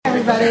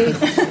everybody.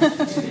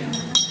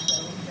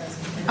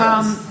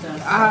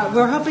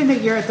 We're hoping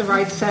that you're at the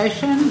right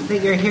session,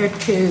 that you're here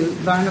to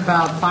learn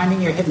about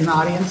finding your hidden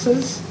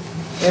audiences.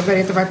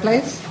 Everybody at the right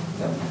place?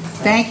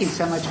 Thank you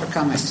so much for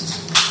coming.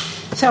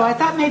 So I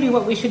thought maybe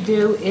what we should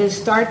do is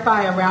start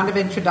by a round of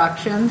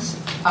introductions.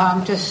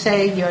 Just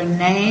say your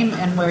name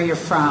and where you're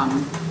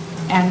from,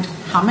 and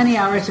how many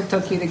hours it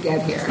took you to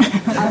get here.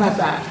 How about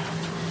that?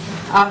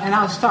 And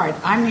I'll start.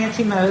 I'm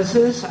Nancy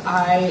Moses.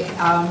 I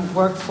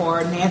work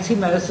for Nancy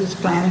Moses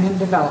Planning and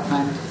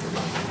Development.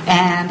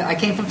 And I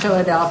came from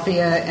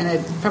Philadelphia,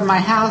 and from my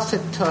house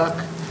it took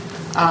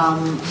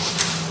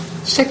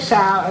 6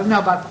 hours, no,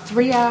 about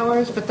 3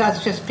 hours, but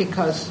that's just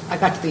because I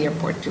got to the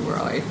airport too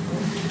early.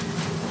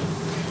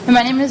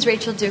 My name is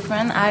Rachel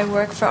Dukeman. I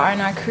work for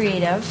R&R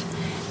Creative,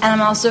 and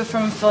I'm also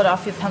from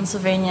Philadelphia,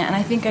 Pennsylvania, and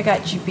I think I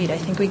got you beat. I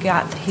think we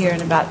got here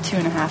in about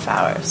 2.5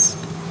 hours.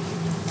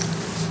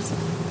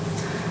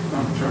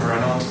 I'm Trevor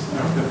Reynolds.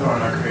 I'm with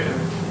R&R Creative.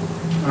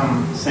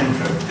 Same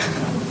trip.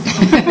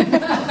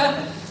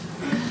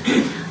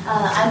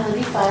 I'm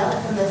Libby File.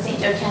 I'm from the St.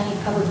 Joe County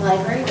Public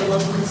Library, the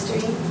local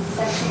history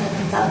section up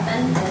in South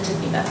Bend, and it took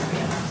me about 3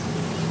 hours.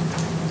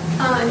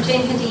 I'm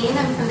Jane Hadeen.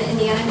 I'm from the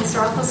Indiana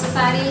Historical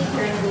Society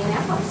here in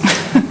Indianapolis.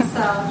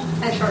 So,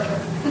 a short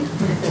trip.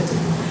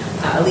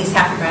 Elise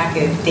Hafferback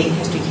at Dayton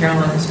History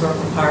Carolina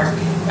Historical Park,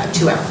 about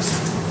 2 hours.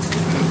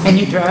 And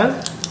you drove?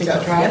 Did you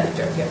drive? Yeah, I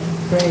drove, yeah.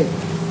 Great.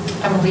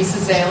 I'm Lisa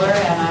Zaylor,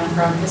 and I'm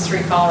from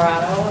History,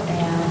 Colorado,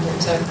 and it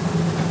took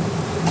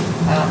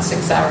about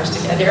 6 hours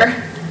to get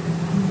here.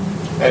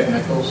 Ed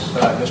Nichols,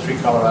 History,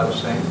 Colorado,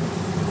 same.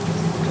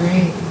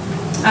 Great.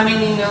 I'm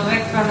Amy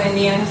Novik from the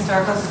Indiana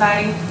Historical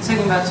Society. It took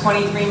me about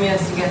 23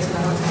 minutes to get to the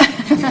hotel.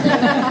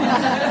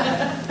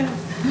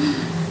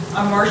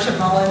 I'm Marcia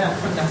Mullen. I'm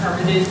from the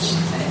Hermitage,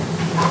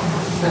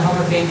 the home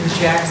of Andrew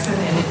Jackson,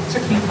 and it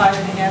took me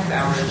 5.5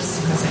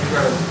 hours because I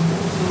drove.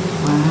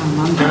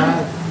 Wow, long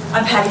drive.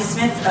 I'm Patty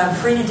Smith,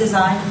 Farina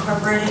Design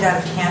Incorporated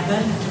out of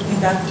Camden. It took me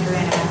about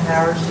 3.5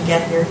 hours to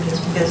get here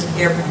just because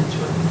airplanes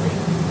were complete.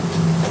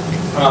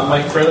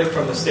 Mike Freilich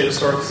from the State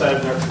Historical Society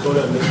of North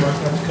Dakota in Bismarck,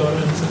 North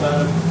Dakota. It's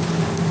about a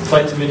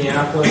flight to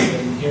Minneapolis,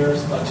 and here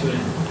is about 2.5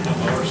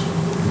 hours.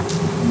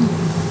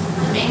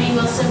 I'm Amy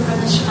Wilson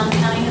from the Chemung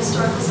County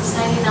Historical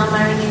Society in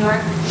Elmira, New York.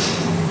 I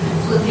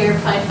flew here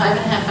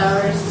 5.5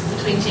 hours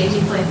between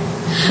changing planes.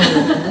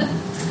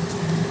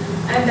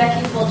 I'm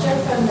Becky Fulcher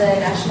from the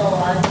National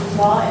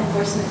Law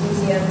Enforcement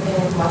Museum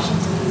in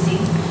Washington, D.C.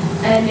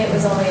 And it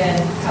was only a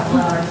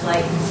couple-hour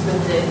flight with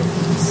the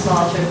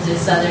small trip to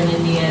southern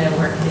Indiana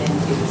working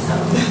into, so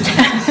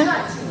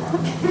not too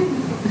long.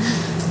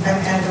 I'm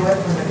Angela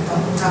from the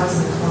Columbus House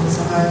in Columbus,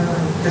 Ohio,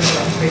 and there's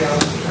about 3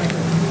 hours to drive.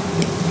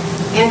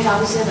 Ann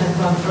Thompson, I'm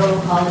from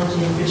Earl College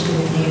in Richmond,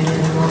 Indiana,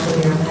 and I'm also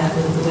here on behalf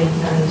of the Wayne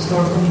County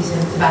Historical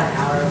Museum. It's about an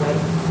hour away.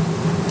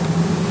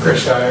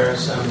 Chris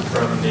Shires. I'm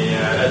from the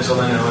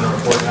Edsel and Eleanor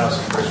Ford House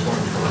in Bridgeport,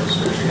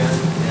 Michigan,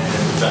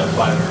 and about a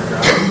 5-hour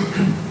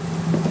drive.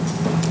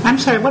 I'm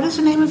sorry, what is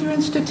the name of your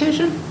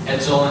institution?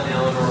 Edsel and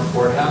Eleanor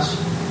Ford House.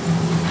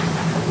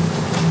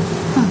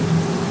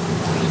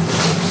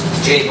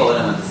 Jay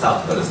Bowden at the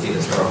South Dakota State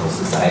Historical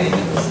Society. And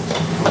it was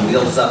from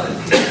Wheels Up and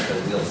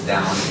Wheels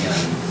Down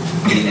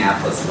in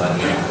Indianapolis, about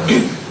 8 hours,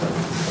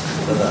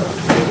 with a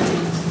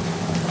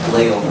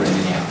layover in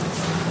Minneapolis.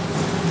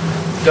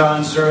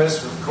 Don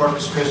Zuris with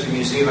Corpus Christi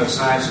Museum of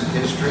Science and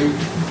History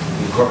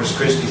in Corpus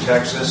Christi,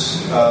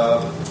 Texas.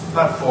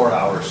 About 4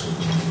 hours.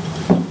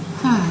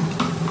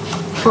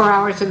 4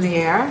 hours in the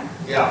air?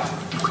 Yeah.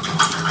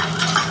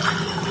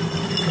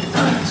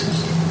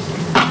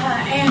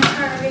 Ann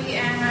Harvey,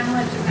 and I'm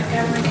with the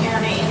Montgomery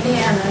County,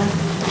 Indiana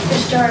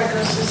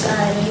Historical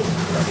Society.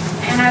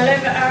 And I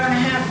live an hour and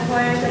a half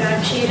away, but I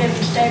cheated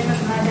and stayed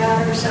with my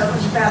daughter, so it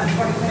was about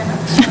 20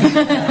 minutes.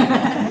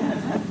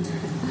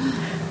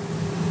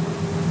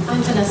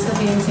 I'm Vanessa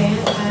Van Zandt.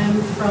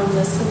 I'm from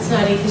the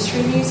Cincinnati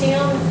History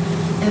Museum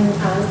and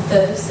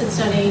the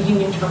Cincinnati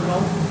Union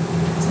Terminal,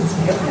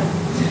 Cincinnati, Ohio.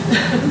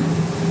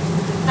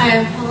 Hi,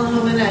 I'm Paula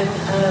Homan.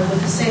 I'm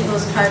with the St.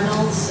 Louis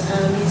Cardinals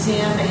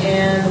Museum,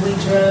 and we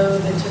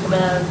drove. It took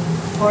about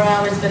 4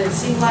 hours, but it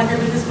seemed longer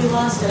because we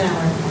lost an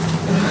hour.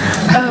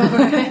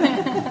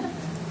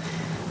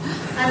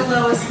 I'm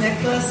Lois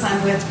Nicholas.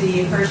 I'm with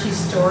the Hershey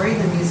Story,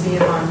 the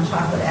museum on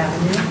Chocolate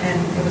Avenue, and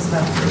it was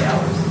about 3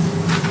 hours.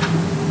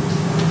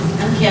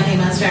 I'm Kathy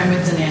Munster. I'm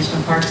with the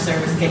National Park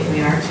Service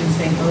Gateway Arch in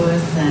St.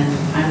 Louis, and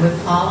I'm with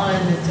Paula,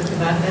 and it took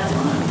about that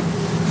long.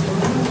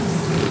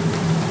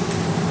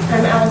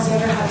 I'm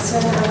Alexandra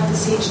Hudson. I'm at the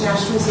C.H.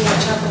 Nash Museum at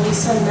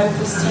Chucalissa in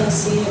Memphis,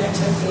 Tennessee, and it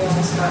took me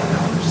almost 9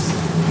 hours.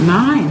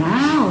 9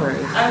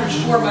 hours? I'm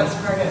 4 months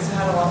pregnant, so I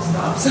had a lot of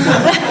stops.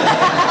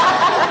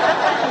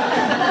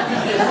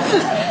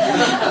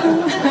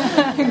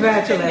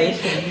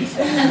 Congratulations.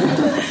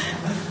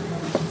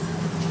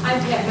 I'm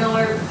Pat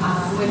Miller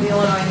with the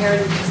Illinois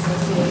Heritage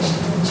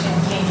Association in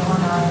Champaign,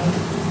 Illinois.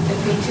 It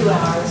took me 2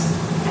 hours.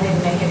 I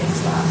didn't make any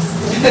stops.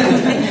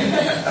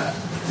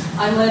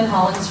 I'm Lynn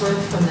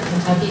Hollingsworth from the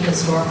Kentucky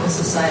Historical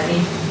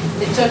Society.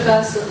 It took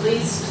us at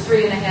least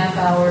 3.5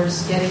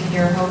 hours getting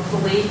here.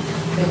 Hopefully,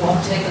 it won't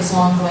take us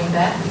long going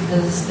back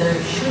because there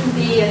shouldn't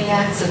be any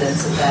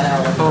accidents at that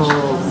hour.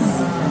 Oh,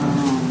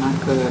 not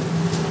good.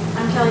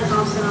 I'm Kelly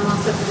Thompson. I'm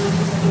also from the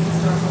Kentucky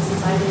Historical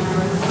Society, and I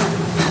run the park.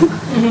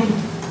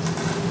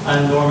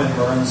 I'm Norman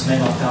Burns,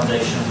 Mammoth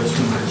Foundation of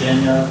Richmond,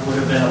 Virginia.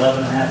 Would have been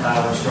 11.5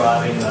 hours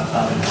driving,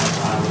 about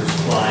 5.5 hours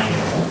flying,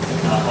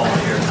 if not all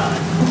air time.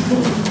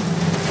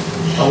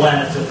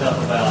 Atlanta took up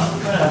about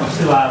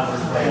 2 hours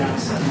waiting.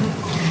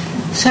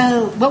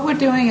 So what we're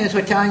doing is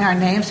we're telling our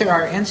names, there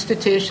are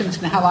institutions,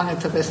 and how long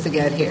it took us to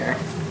get here.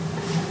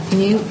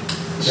 Can you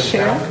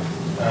share?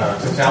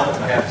 To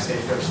Talbot, I have to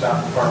stage coach stop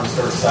at the Farm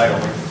Store site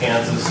on Lake,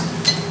 Kansas.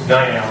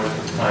 9 hours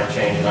of time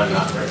change, and I'm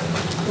not ready.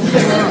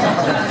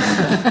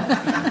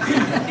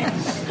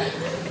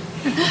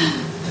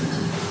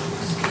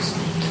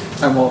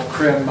 I'm Walt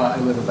Krim. I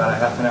live about a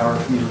half an hour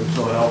from you in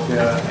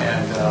Philadelphia,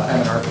 and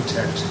I'm an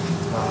architect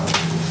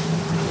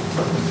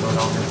in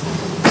Philadelphia.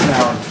 It's an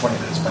hour and 20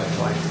 minutes by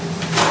flight.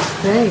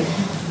 Great.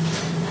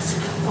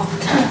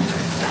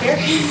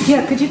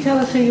 Yeah, could you tell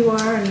us who you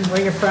are and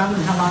where you're from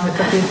and how long it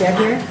took you to get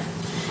here?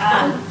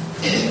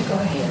 Go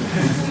ahead.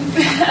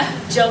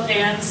 Jill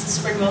Vance,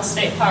 Springville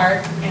State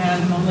Park,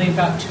 and I'm only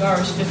about 2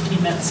 hours,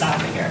 15 minutes out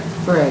of here.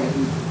 Great.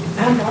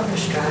 I'm Barbara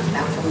Stroud.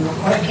 I'm from the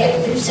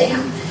Morgan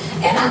Museum,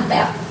 and I'm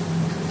about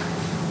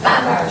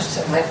 5 hours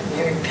away from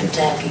here in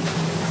Kentucky.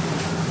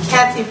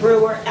 Kathy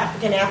Brewer,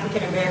 African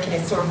American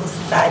Historical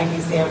Society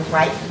Museum,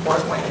 right in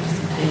Fort Wayne.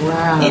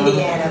 Wow.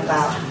 Indiana,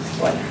 about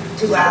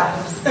 2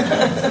 hours.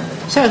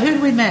 So who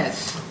did we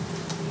miss?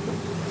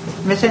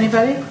 Miss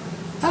anybody?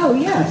 Oh,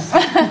 yes.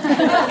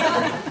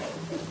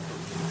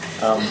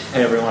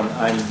 Hey everyone,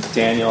 I'm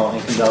Daniel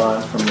Incandela.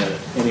 I'm from the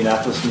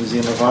Indianapolis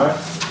Museum of Art.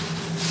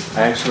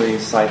 I actually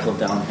cycled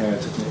down here.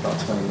 It took me about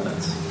 20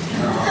 minutes.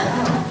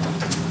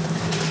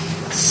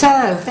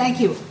 So, thank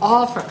you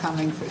all for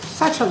coming for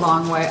such a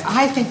long way.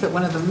 I think that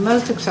one of the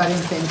most exciting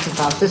things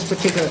about this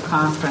particular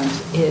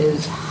conference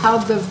is how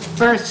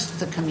diverse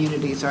the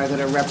communities are that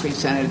are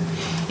represented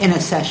in a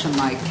session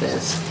like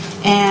this.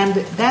 And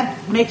that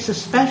makes it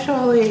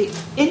especially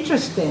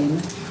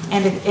interesting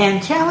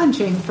and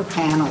challenging for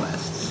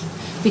panelists,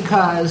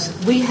 because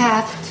we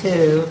have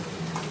to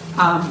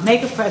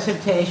make a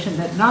presentation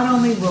that not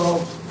only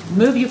will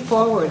move you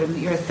forward in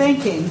your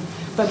thinking,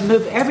 but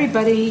move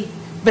everybody.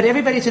 But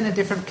everybody's in a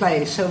different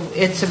place, so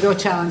it's a real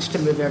challenge to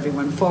move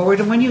everyone forward.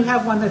 And when you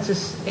have one that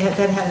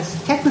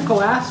has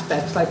technical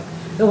aspects, like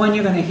the one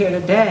you're going to hear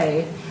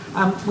today,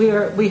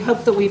 we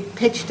hope that we've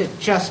pitched it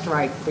just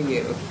right for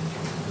you.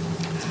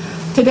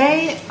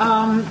 Today,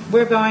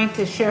 we're going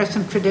to share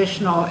some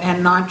traditional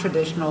and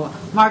non-traditional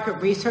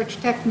market research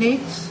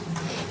techniques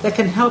that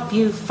can help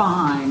you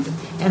find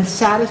and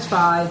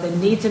satisfy the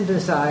needs and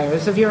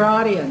desires of your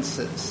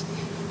audiences,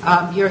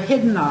 your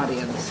hidden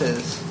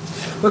audiences.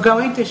 We're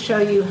going to show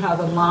you how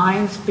the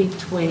lines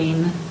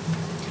between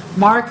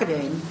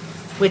marketing,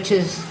 which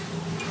is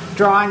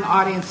drawing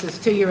audiences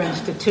to your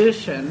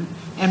institution,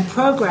 and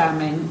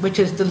programming, which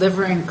is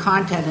delivering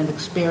content and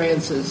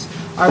experiences,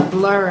 are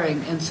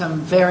blurring in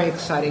some very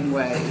exciting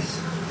ways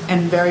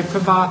and very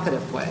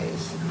provocative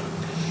ways.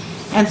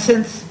 And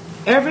since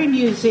every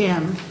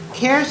museum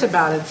cares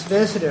about its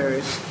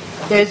visitors,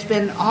 there's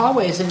been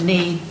always a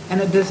need and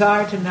a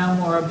desire to know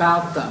more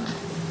about them.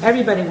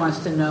 Everybody wants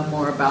to know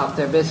more about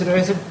their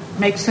visitors. It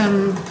makes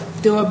them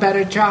do a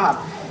better job.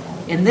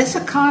 In this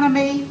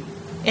economy,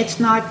 it's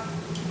not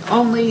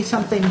only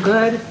something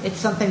good, it's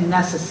something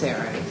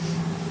necessary.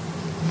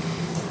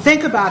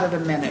 Think about it a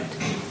minute,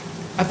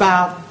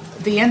 about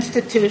the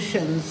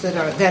institutions that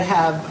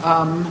have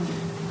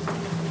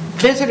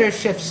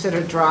visitorships that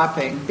are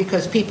dropping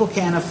because people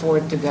can't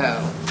afford to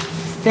go.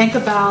 Think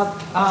about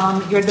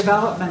your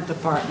development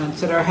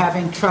departments that are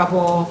having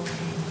trouble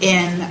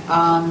in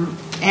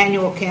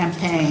annual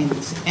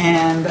campaigns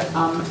and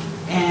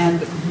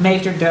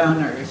major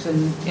donors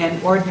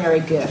and ordinary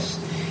gifts.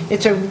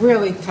 It's a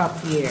really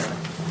tough year.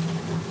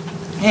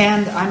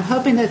 And I'm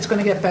hoping that it's going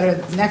to get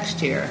better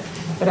next year.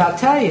 But I'll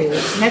tell you,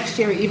 next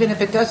year, even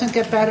if it doesn't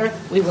get better,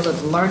 we will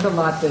have learned a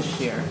lot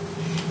this year.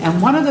 And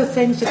one of the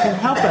things that can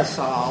help us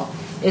all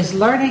is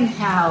learning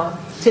how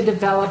to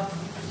develop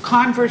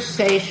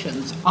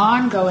conversations,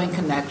 ongoing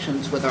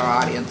connections with our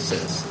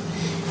audiences.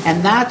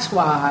 And that's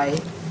why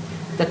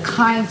the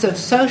kinds of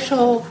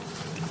social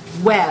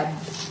web,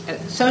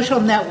 social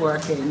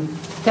networking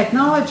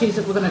technologies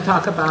that we're going to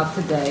talk about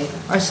today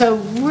are so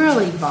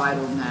really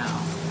vital now,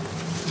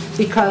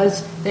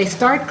 because they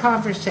start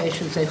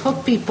conversations, they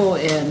hook people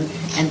in,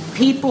 and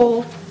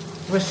people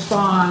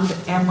respond,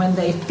 and when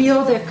they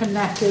feel they're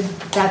connected,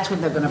 that's when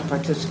they're going to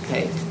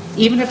participate.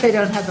 Even if they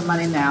don't have the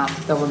money now,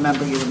 they'll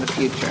remember you in the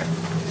future.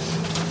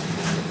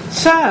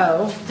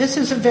 So this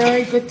is a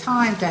very good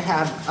time to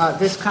have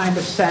this kind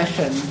of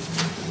session.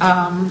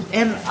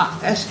 And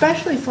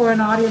especially for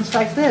an audience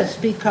like this,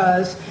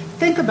 because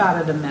think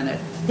about it a minute.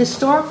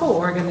 Historical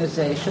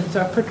organizations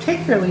are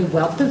particularly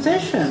well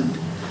positioned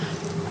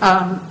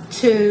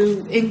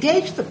to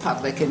engage the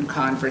public in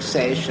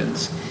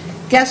conversations.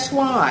 Guess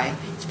why?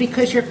 It's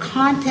because your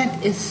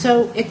content is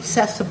so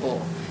accessible.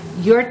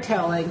 You're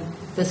telling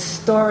the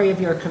story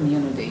of your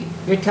community.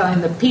 You're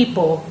telling the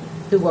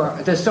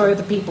story of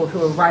the people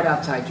who are right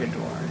outside your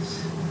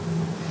doors.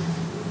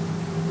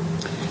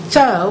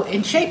 So,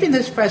 in shaping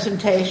this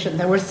presentation,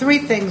 there were three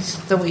things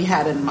that we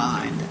had in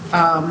mind.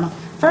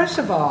 First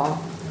of all,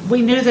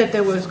 we knew that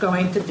there was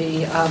going to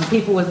be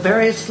people with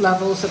various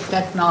levels of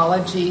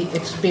technology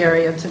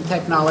experience and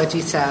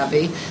technology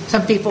savvy.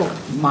 Some people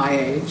my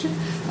age,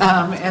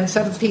 and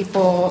some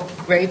people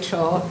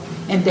Rachel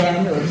and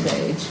Daniel's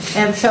age.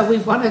 And so we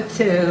wanted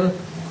to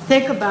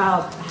think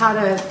about how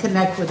to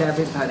connect with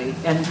everybody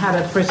and how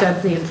to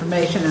present the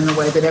information in a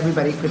way that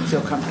everybody could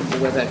feel comfortable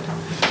with it.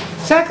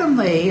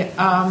 Secondly,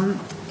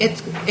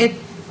 it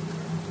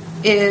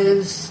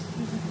is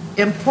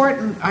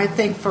important, I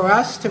think, for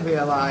us to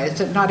realize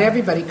that not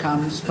everybody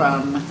comes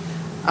from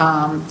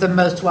the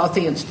most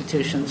wealthy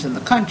institutions in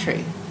the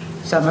country.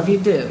 Some of you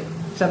do.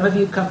 Some of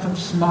you come from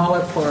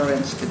smaller, poorer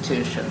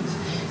institutions.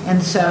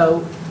 And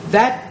so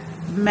that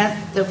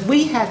meant that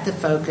we had to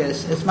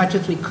focus as much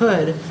as we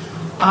could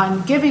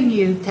on giving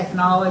you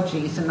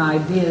technologies and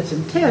ideas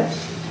and tips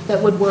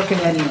that would work in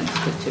any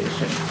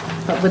institution,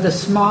 but with a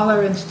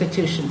smaller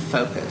institution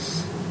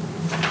focus.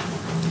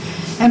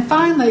 And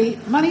finally,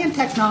 money and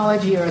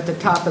technology are at the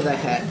top of the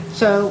head.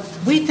 So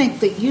we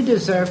think that you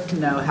deserve to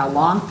know how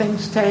long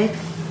things take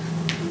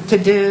to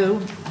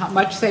do, how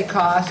much they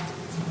cost,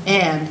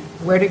 and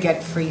where to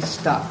get free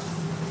stuff.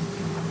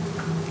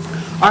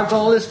 Our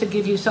goal is to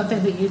give you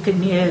something that you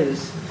can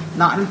use,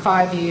 not in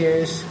 5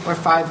 years or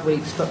 5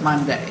 weeks, but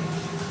Monday.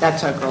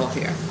 That's our goal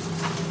here.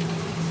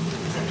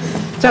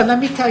 So let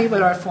me tell you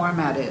what our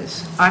format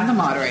is. I'm the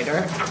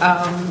moderator.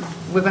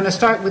 We're going to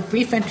start with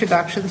brief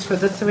introductions for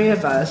the three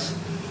of us.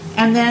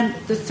 And then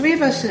the three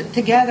of us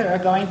together are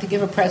going to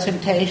give a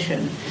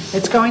presentation.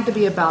 It's going to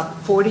be about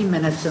 40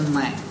 minutes in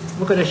length.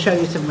 We're going to show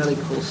you some really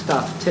cool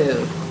stuff,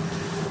 too.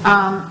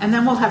 And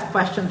then we'll have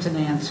questions and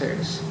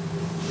answers.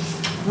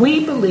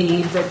 We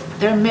believe that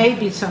there may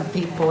be some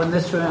people in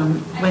this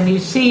room, when you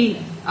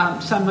see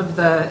some of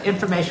the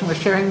information we're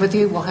sharing with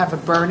you, we'll have a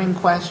burning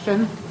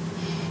question.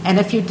 And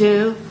if you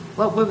do,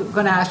 what we're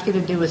going to ask you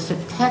to do is to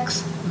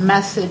text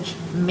message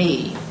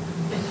me.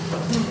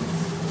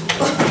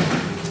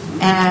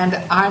 And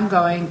I'm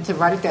going to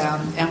write it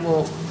down, and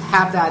we'll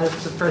have that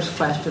as the first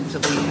questions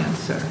that we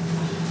answer.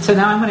 So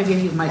now I'm going to give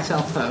you my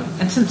cell phone.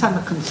 And since I'm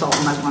a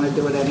consultant, I want to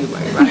do it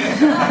anyway, right?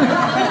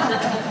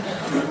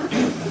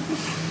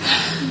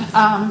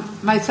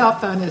 My cell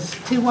phone is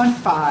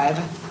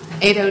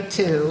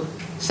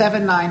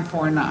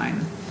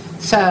 215-802-7949.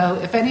 So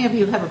if any of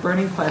you have a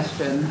burning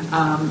question,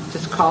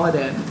 just call it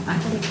in. I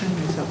got to turn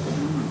my cell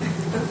phone on.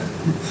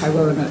 I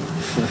wrote it.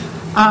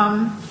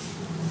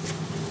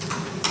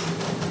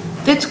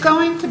 It's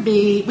going to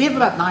be, we have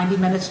about 90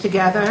 minutes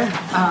together,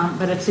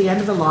 but it's the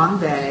end of a long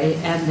day,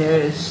 and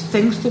there's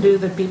things to do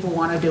that people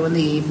want to do in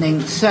the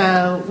evening.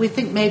 So we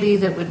think maybe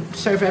that would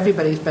serve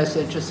everybody's best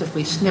interest if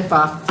we snip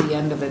off the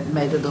end of it and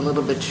made it a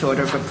little bit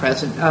shorter of an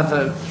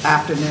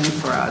afternoon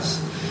for us.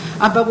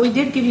 But we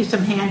did give you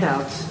some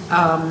handouts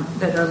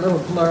that are a little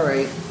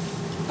blurry.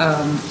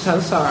 So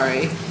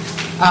sorry.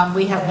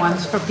 We have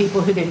ones for people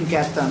who didn't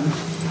get them.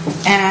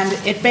 And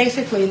it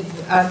basically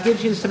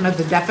gives you some of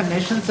the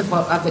definitions of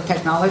the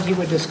technology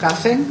we're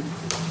discussing.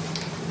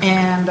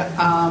 And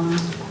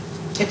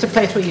it's a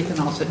place where you can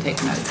also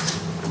take notes.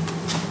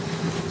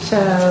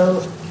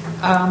 So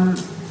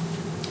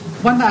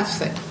one last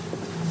thing.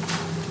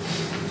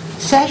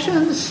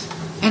 Sessions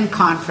and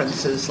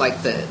conferences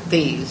like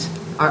these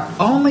are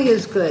only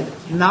as good,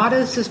 not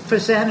as the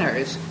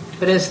presenters,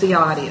 but as the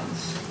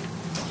audience.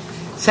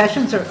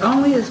 Sessions are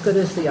only as good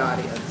as the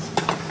audience.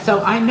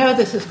 So I know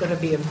this is going to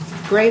be a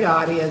great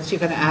audience. You're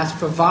going to ask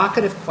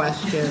provocative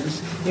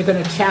questions. You're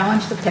going to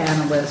challenge the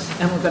panelists,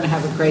 and we're going to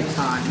have a great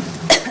time.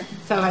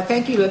 So I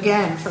thank you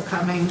again for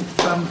coming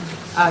from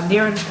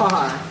near and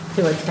far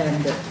to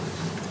attend it.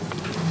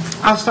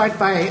 I'll start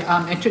by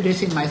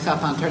introducing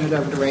myself. I'll turn it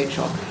over to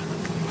Rachel.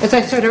 As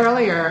I said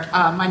earlier,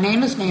 my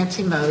name is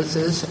Nancy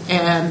Moses,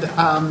 and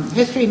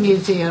history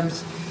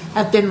museums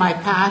have been my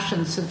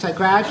passion since I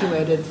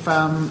graduated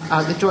from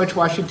the George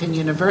Washington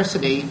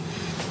University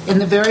in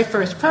the very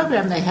first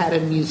program they had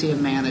in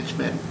museum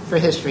management for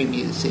history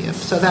museums.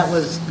 So that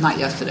was not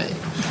yesterday.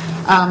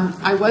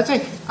 I was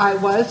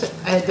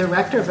a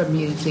director of a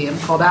museum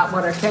called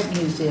Atwater Kent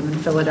Museum in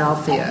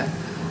Philadelphia.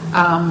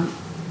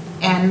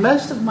 And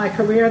most of my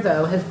career,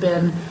 though, has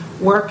been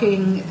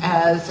working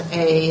as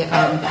a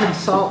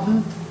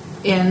consultant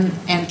in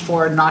and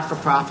for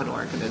not-for-profit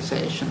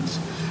organizations.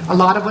 A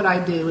lot of what I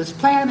do is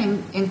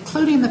planning,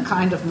 including the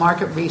kind of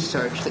market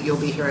research that you'll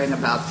be hearing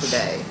about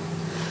today.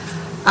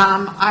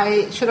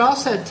 I should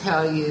also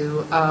tell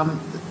you,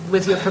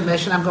 with your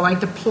permission, I'm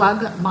going to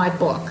plug my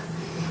book.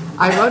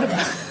 I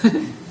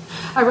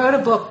wrote a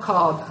book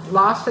called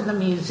Lost in the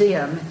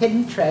Museum,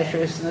 Hidden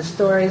Treasures and the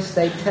Stories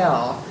They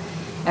Tell.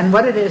 And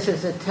what it is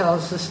it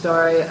tells the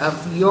story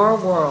of your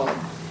world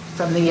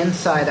from the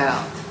inside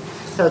out.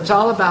 So it's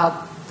all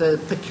about the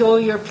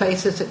peculiar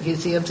places that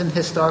museums and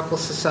historical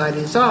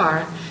societies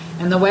are.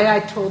 And the way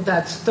I told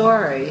that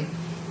story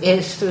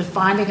is through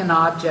finding an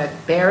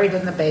object buried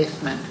in the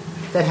basement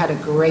that had a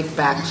great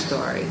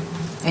backstory,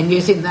 and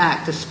using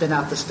that to spin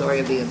out the story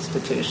of the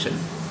institution.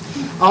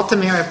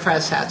 Altamira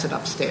Press has it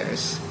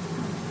upstairs.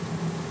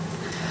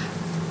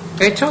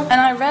 Rachel? And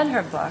I read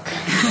her book.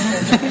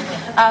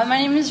 My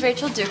name is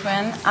Rachel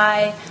Duquin.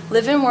 I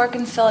live and work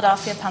in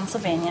Philadelphia,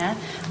 Pennsylvania.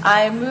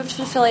 I moved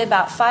to Philly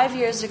about 5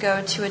 years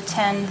ago to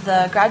attend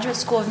the Graduate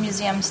School of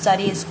Museum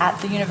Studies at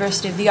the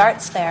University of the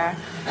Arts there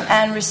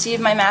and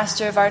received my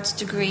Master of Arts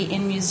degree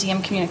in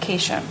Museum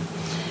Communication.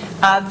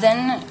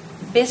 Then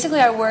basically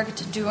I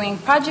worked doing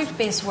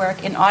project-based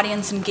work in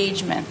audience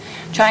engagement,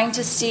 trying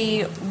to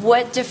see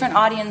what different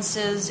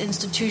audiences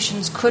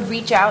institutions could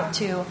reach out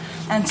to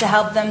and to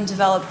help them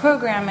develop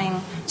programming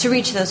to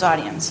reach those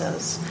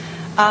audiences.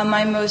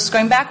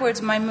 Going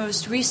backwards, my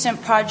most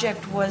recent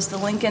project was the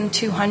Lincoln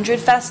 200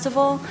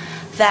 Festival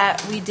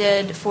that we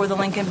did for the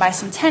Lincoln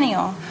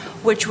Bicentennial,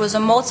 which was a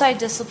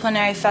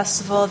multidisciplinary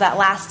festival that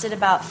lasted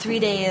about 3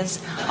 days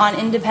on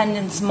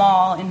Independence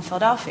Mall in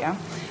Philadelphia.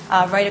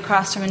 Right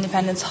across from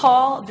Independence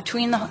Hall,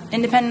 between the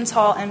Independence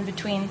Hall and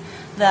between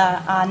the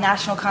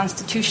National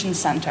Constitution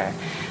Center.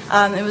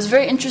 It was a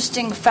very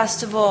interesting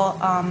festival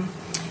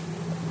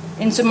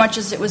in so much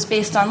as it was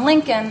based on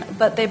Lincoln,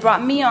 but they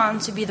brought me on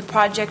to be the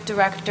project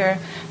director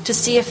to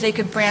see if they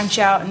could branch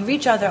out and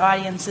reach other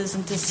audiences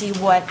and to see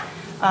what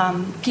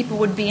people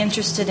would be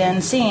interested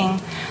in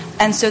seeing.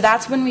 And so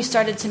that's when we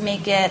started to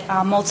make it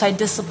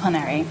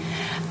multidisciplinary.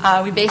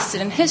 We based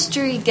it in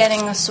history,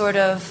 getting a sort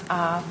of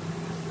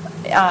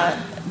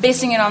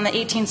basing it on the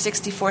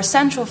 1864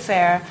 Central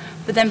Fair,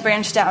 but then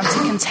branched out into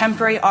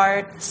contemporary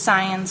art,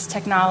 science,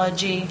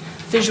 technology,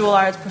 visual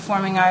arts,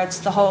 performing arts,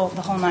 the whole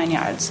 9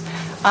 yards. So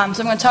I'm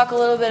going to talk a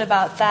little bit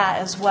about that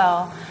as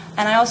well.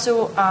 And I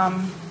also,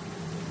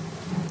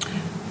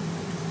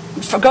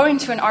 for going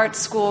to an art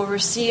school,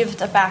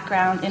 received a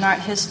background in art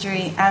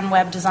history and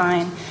web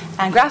design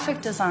and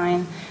graphic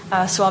design.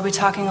 So I'll be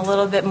talking a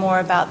little bit more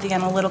about the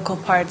analytical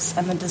parts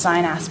and the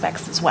design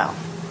aspects as well.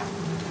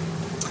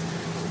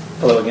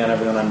 Hello again,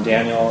 everyone. I'm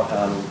Daniel.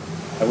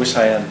 I wish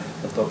I had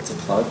a book to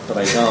plug, but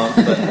I don't.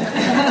 But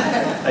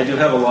I do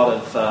have a lot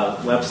of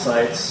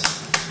websites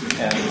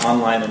and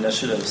online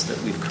initiatives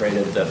that we've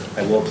created that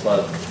I will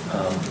plug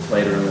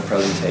later in the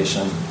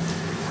presentation.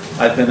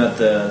 I've been at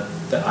the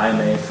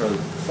IMA for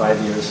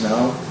 5 years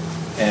now,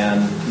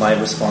 and my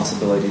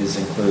responsibilities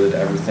include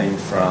everything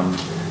from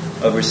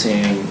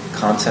overseeing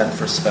content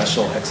for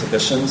special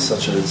exhibitions,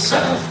 such as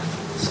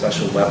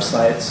special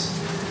websites,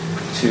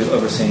 to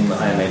overseeing the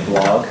IMA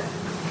blog,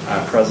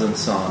 our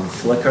presence on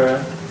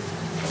Flickr,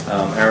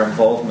 our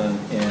involvement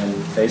in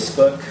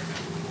Facebook,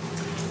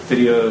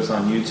 videos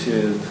on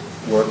YouTube,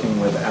 working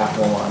with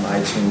Apple on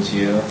iTunes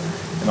U,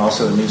 and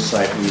also a new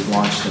site we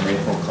launched in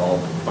April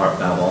called Art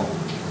Babel.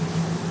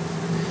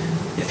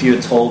 If you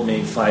had told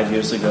me 5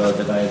 years ago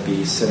that I'd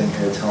be sitting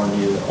here telling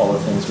you all the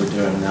things we're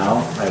doing now,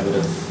 I would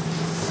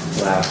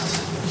have laughed,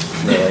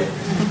 really.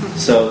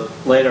 So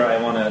later I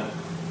want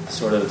to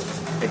sort of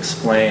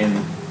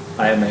explain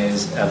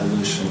IMA's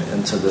evolution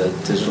into the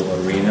digital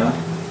arena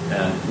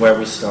and where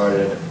we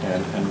started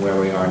and where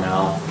we are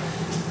now.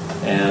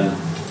 And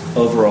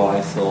overall,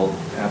 I feel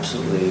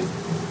absolutely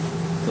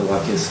the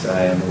luckiest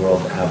guy in the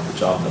world to have the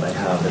job that I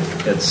have.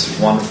 It's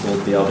wonderful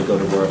to be able to go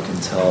to work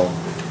and tell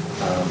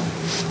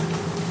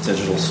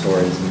digital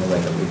stories in the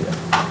way that we do.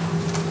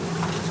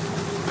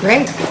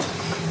 Great.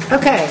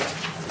 Okay.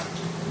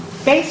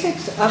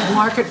 Basics of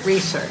market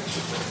research.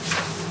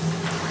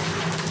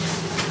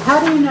 How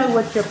do you know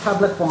what your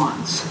public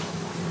wants?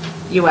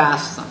 You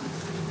ask them.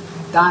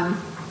 Done.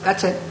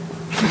 That's it.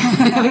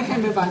 We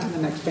can move on to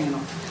the next panel.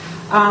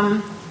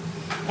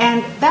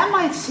 And that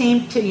might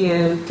seem to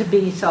you to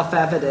be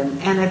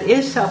self-evident, and it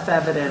is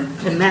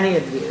self-evident to many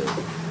of you.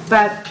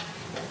 But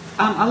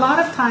a lot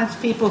of times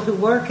people who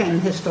work in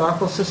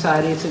historical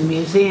societies and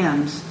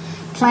museums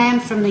plan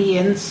from the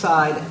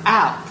inside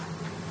out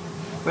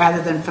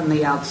rather than from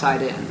the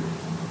outside in.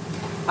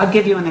 I'll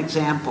give you an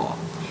example.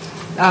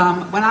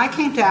 When I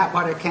came to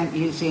Atwater Kent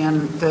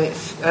Museum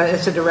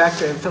as a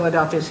director of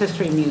Philadelphia's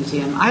History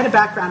Museum, I had a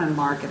background in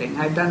marketing.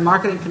 I'd done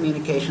marketing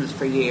communications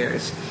for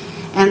years.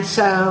 And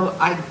so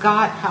I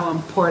got how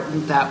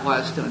important that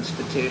was to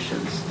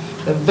institutions.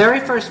 The very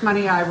first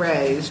money I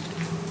raised,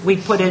 we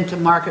put into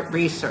market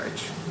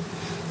research,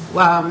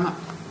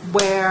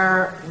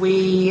 where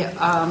we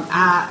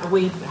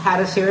had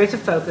a series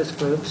of focus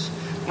groups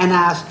and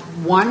asked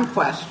one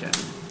question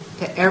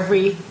to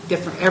every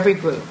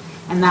group.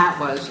 And that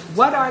was,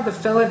 what are the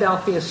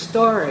Philadelphia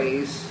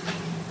stories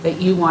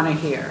that you want to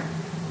hear?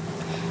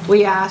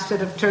 We asked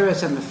it of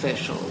tourism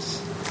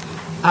officials,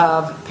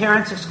 of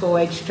parents of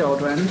school-age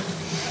children.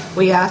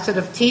 We asked it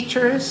of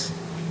teachers,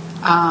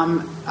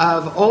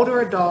 of older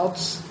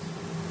adults,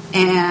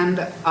 and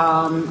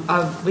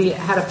we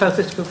had a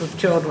focus group of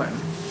children.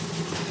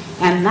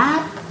 And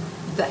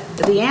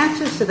the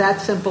answers to that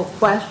simple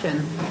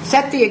question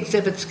set the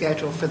exhibit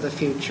schedule for the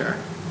future.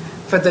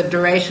 for the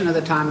duration of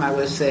the time I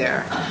was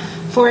there.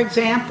 For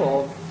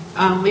example,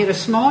 we had a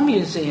small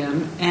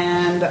museum,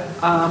 and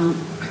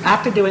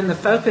after doing the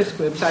focus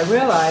groups, I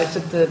realized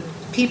that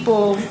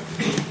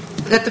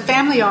the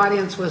family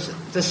audience was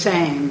the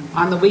same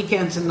on the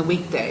weekends and the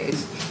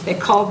weekdays. They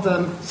called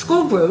them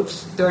school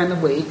groups during the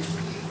week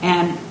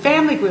and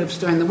family groups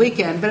during the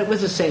weekend, but it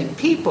was the same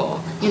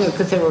people,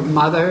 because they were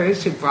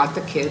mothers who brought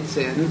the kids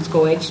in,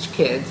 school-aged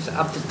kids,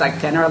 up to like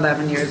 10 or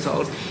 11 years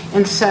old.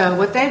 And so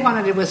what they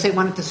wanted was they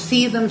wanted to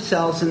see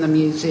themselves in the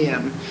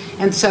museum.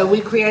 And so we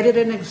created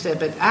an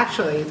exhibit.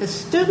 Actually, the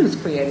students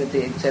created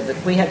the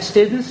exhibit. We had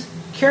students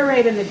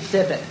curate an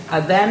exhibit, a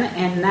then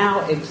and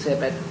now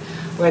exhibit,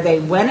 where they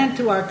went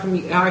into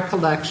our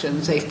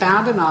collections, they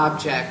found an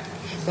object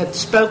that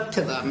spoke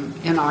to them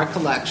in our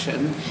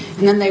collection,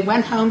 and then they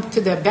went home to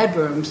their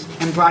bedrooms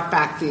and brought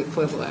back the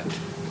equivalent.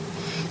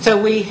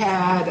 So we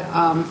had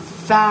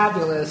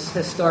fabulous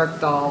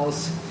historic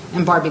dolls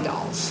and Barbie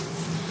dolls.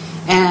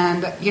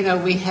 And,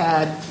 we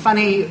had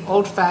funny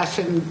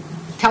old-fashioned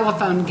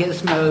telephone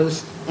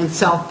gizmos and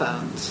cell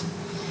phones.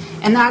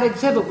 And that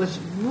exhibit was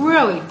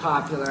really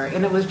popular,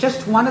 and it was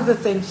just one of the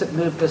things that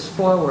moved us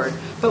forward.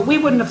 But we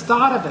wouldn't have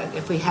thought of it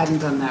if we hadn't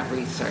done that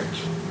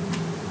research.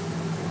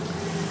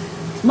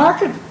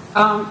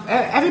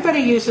 Everybody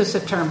uses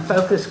the term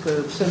focus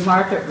groups and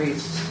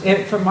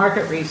for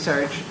market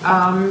research,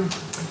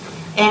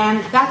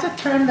 and that's a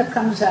term that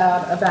comes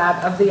out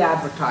of the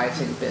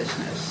advertising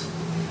business.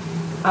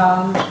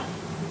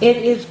 It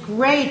is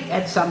great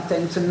at some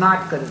things and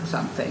not good at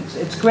some things.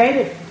 It's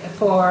great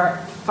for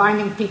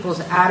finding people's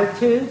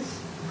attitudes,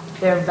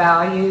 their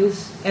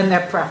values, and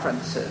their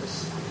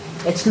preferences.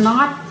 It's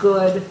not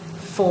good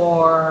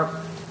for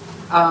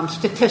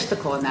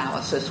statistical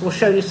analysis. We'll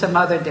show you some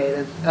other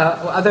data,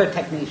 other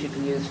techniques you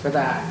can use for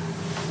that.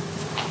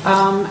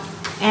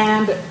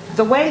 And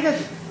the way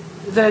that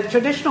the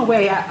traditional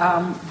way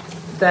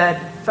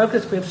that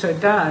focus groups are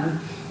done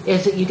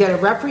is that you get a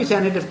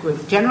representative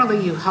group.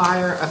 Generally, you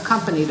hire a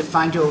company to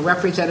find you a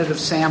representative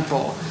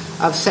sample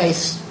of, say,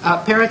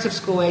 parents of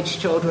school-age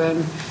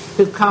children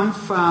who come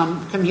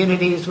from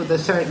communities with a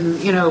certain,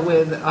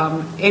 with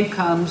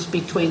incomes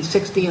between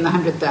 60 and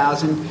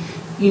 100,000.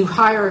 You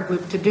hire a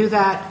group to do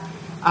that.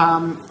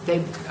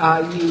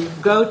 You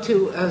go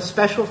to a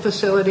special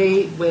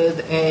facility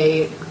with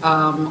a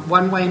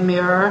one-way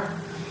mirror.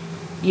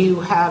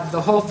 You have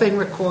the whole thing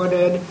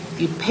recorded.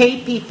 You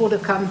pay people to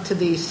come to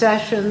these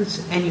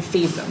sessions, and you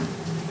feed them.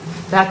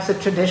 That's the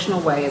traditional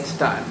way it's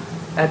done.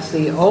 That's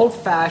the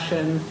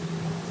old-fashioned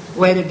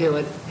way to do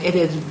it. It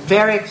is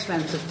very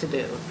expensive to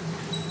do.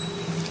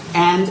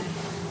 And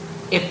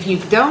if you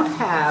don't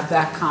have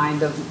that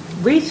kind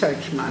of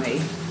research money,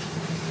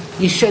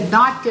 you should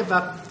not give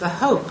up the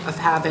hope of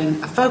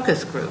having a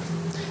focus group,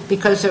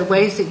 because there are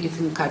ways that you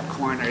can cut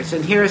corners.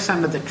 And here are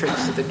some of the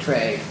tricks of the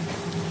trade.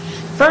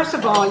 First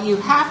of all, you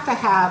have to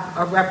have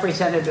a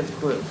representative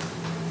group,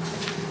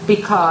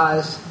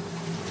 because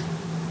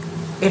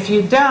if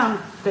you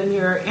don't, then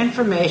your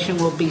information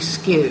will be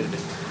skewed.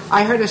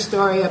 I heard a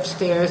story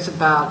upstairs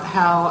about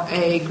how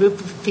a group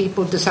of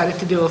people decided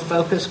to do a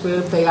focus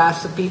group. They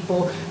asked the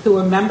people who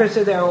were members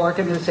of their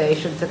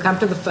organization to come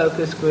to the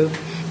focus group.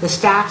 The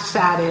staff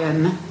sat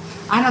in.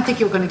 I don't think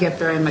you're going to get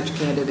very much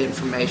candid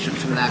information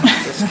from that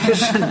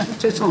discussion. It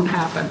just won't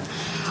happen.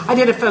 I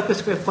did a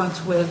focus group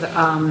once with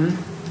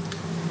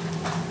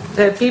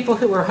the people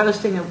who were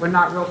hosting it were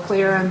not real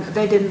clear, and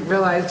they didn't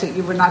realize that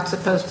you were not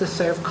supposed to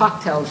serve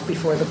cocktails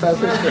before the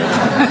focus group.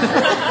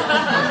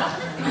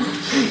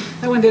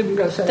 That one didn't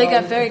go so well. They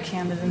got very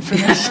candid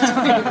information.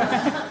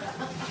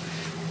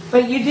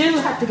 But you do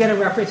have to get a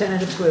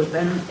representative group.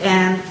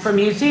 And for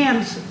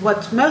museums,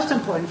 what's most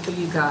important for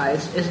you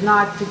guys is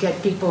not to get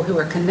people who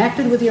are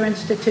connected with your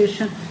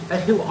institution,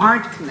 but who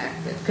aren't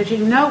connected, because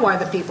you know why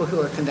the people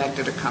who are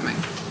connected are coming.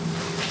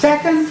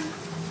 Second,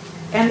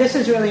 and this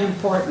is really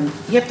important,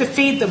 you have to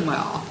feed them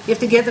well. You have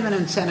to give them an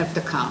incentive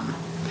to come.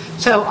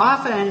 So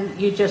often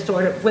you just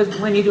order,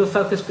 when you do a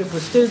focus group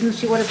with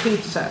students, you order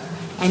pizza.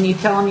 And you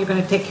tell them you're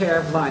going to take care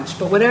of lunch.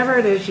 But whatever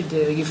it is you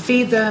do, you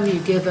feed them, you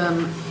give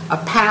them a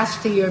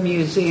pass to your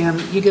museum,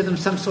 you give them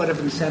some sort of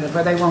incentive,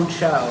 or they won't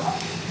show.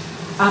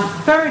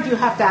 Third, you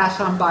have to ask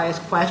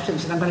unbiased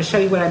questions, and I'm going to show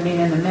you what I mean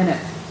in a minute.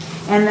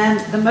 And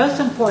then the most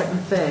important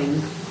thing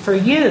for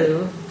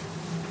you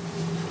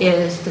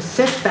is to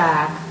sit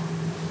back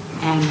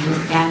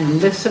and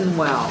listen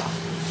well.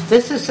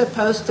 This is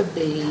supposed to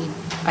be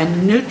a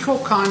neutral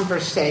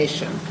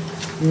conversation.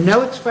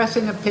 No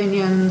expressing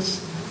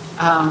opinions,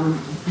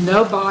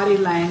 no body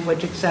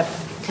language except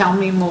tell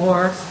me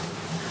more.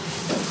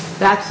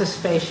 That's the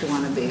space you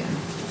want to be in.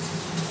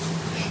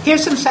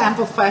 Here's some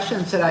sample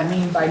questions that I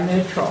mean by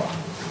neutral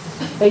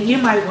that you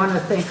might want to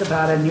think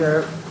about in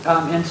your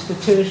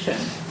institution.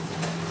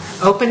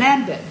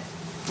 Open-ended.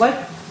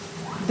 What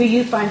do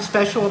you find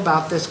special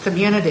about this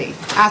community?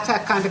 Ask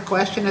that kind of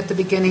question at the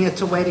beginning.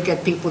 It's a way to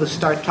get people to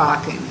start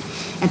talking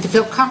and to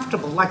feel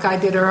comfortable, like I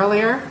did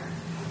earlier.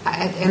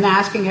 and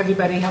asking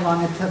everybody how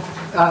long it took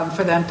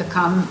for them to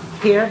come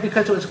here,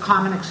 because it was a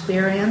common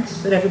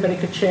experience that everybody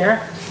could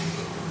share.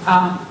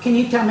 Can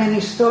you tell me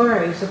any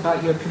stories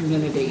about your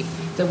community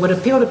that would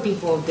appeal to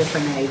people of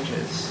different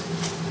ages?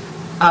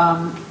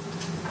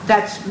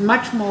 That's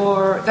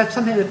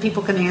something that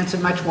people can answer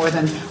much more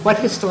than what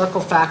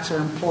historical facts are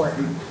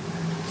important.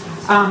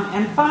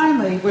 And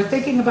finally, we're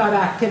thinking about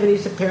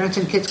activities that parents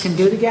and kids can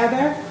do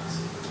together.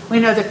 We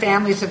know that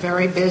families are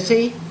very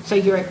busy, so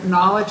you're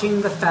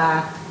acknowledging the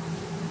fact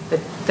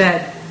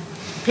that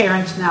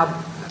parents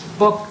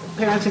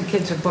and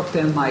kids are booked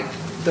in like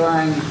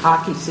during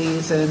hockey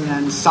season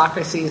and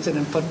soccer season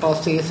and football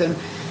season.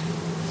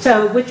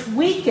 So which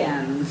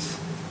weekends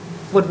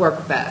would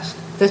work best?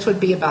 This would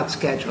be about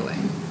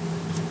scheduling.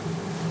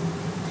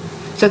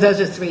 So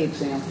those are 3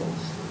 examples.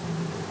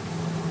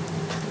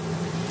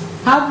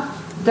 How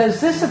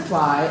does this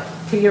apply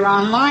to your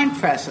online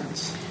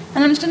presence?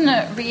 And I'm just going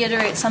to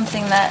reiterate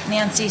something that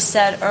Nancy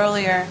said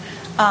earlier,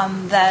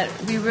 that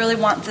we really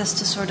want this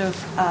to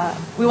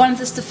we wanted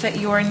this to fit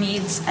your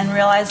needs, and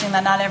realizing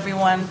that not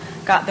everyone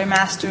got their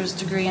master's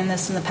degree in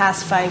this in the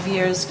past 5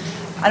 years.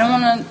 We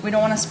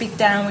don't want to speak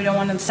down, we don't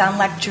want to sound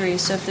lectury,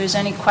 so if there's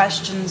any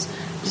questions,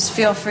 just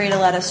feel free to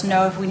let us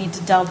know if we need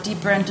to delve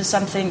deeper into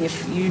something,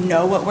 if you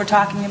know what we're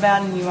talking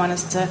about and you want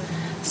us to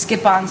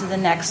skip on to the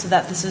next so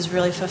that this is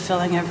really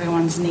fulfilling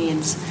everyone's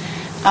needs.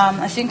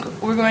 I think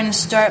we're going to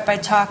start by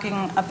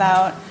talking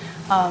about,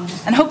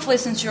 and hopefully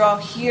since you're all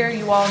here,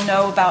 you all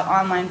know about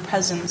online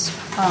presence,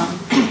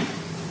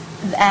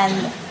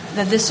 and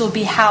that this will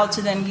be how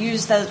to then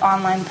use that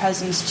online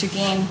presence to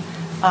gain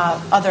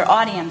other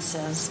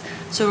audiences.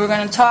 So we're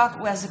going to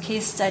talk as a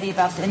case study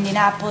about the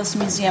Indianapolis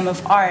Museum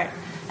of Art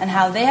and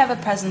how they have a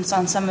presence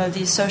on some of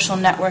these social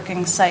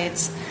networking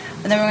sites.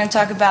 And then we're going to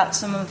talk about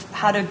some of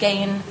how to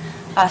gain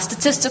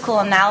statistical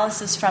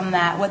analysis from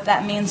that, what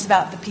that means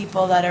about the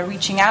people that are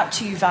reaching out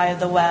to you via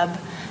the web,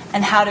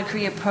 and how to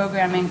create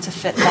programming to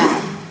fit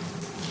that.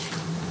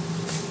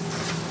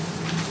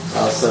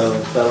 So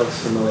that looks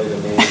familiar to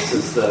me. This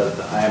is the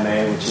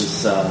IMA, which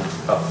is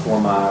about 4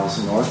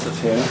 miles north of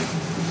here.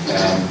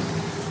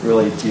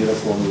 Really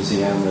beautiful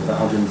museum with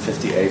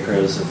 150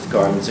 acres of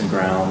gardens and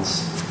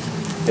grounds.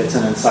 It's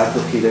an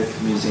encyclopedic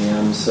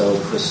museum, so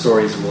the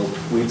stories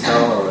we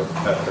tell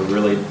are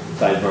really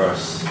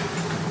diverse.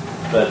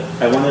 But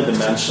I wanted to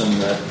mention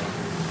that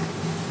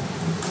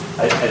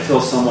I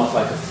feel somewhat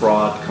like a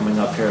fraud coming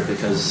up here,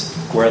 because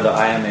where the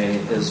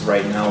IMA is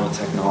right now with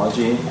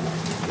technology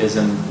is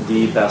in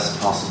the best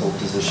possible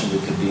position we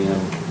could be in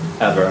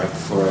ever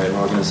for an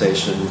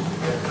organization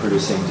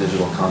producing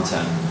digital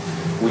content.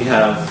 We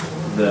have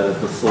the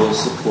full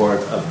support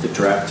of the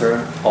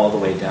director all the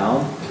way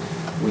down.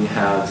 We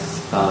have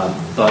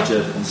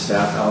budget and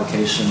staff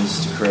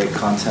allocations to create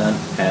content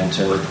and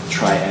to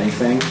try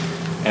anything.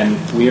 And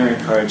we are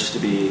encouraged to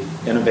be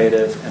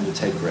innovative and to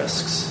take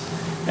risks.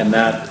 And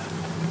that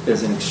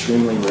is an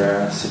extremely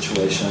rare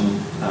situation,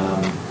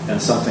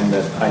 and something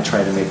that I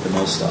try to make the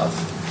most of.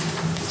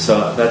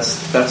 So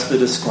that's the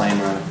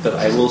disclaimer, but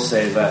I will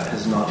say that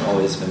has not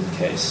always been the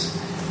case.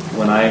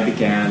 When I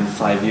began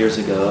 5 years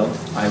ago,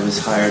 I was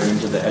hired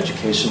into the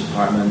education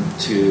department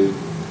to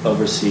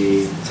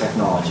oversee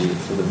technology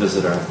for the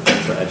visitor and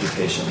for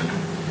education.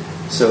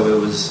 So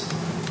it was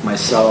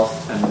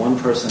myself and one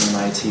person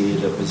in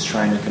IT that was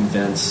trying to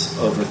convince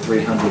over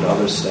 300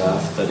 other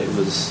staff that it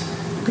was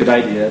a good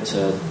idea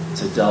to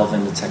delve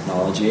into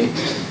technology.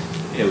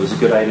 It was a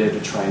good idea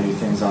to try new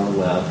things on the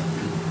web.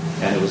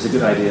 And it was a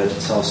good idea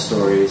to tell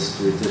stories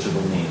through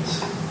digital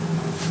means.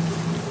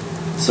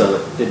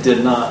 So it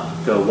did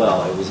not go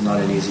well. It was not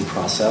an easy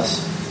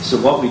process. So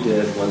what we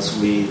did was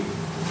we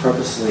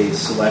purposely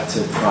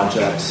selected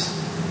projects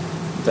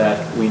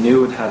that we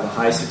knew would have a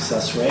high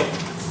success rate,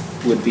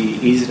 would be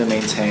easy to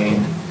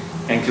maintain,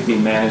 and could be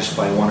managed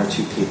by 1 or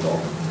 2 people.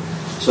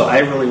 So I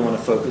really want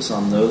to focus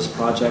on those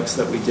projects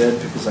that we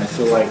did, because I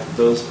feel like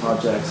those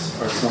projects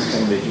are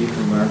something that you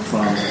can learn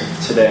from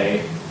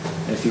today.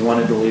 And if you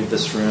wanted to leave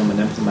this room and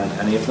implement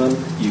any of them,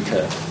 you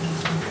could.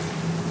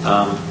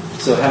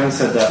 So having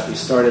said that, we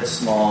started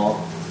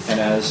small, and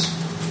as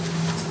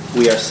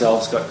we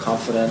ourselves got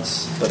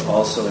confidence, but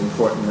also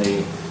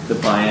importantly, the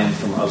buy-in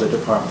from other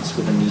departments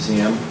within the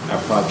museum,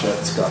 our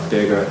projects got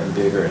bigger and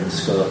bigger in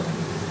scope.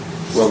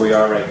 Where we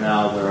are right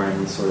now, we're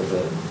in sort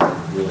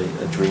of really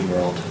a dream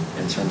world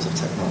in terms of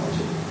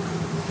technology.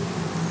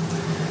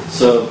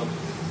 So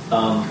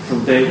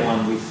from day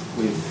one,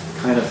 we've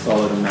kind of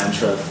followed a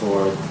mantra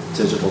for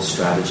digital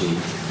strategy.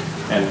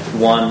 And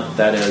one,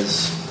 that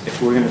is,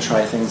 if we're going to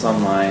try things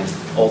online,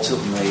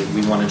 ultimately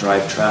we want to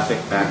drive traffic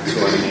back to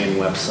our main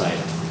website.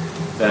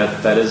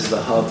 That is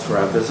the hub for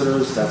our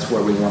visitors. That's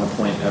where we want to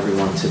point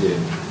everyone to do,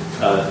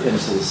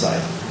 into the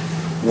site.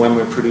 When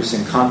we're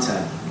producing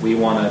content, we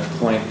want to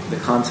point the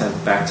content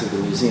back to the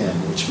museum,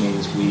 which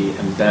means we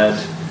embed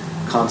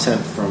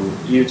content from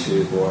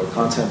YouTube or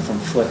content from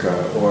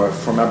Flickr or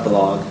from our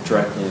blog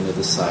directly into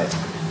the site.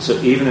 So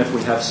even if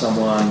we have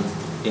someone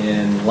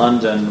in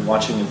London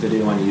watching a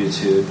video on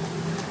YouTube,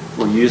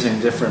 we're using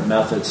different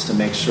methods to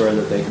make sure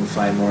that they can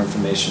find more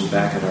information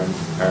back at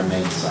our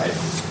main site.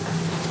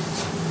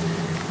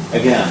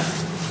 Again,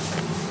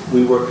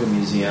 we work in a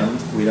museum.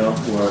 We don't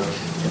work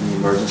in the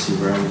emergency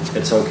room.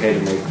 It's okay to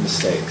make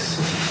mistakes.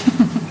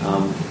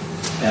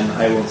 And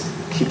I will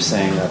keep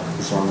saying that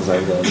as long as I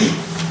live.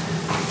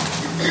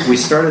 We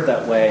started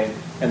that way,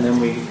 and then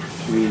we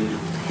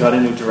got a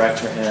new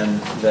director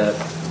in that,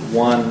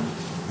 one,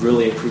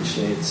 really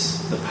appreciates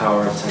the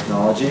power of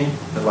technology,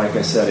 but like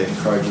I said, it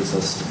encourages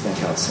us to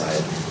think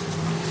outside.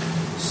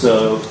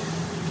 So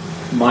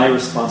my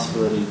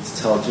responsibility to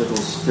tell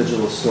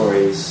digital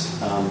stories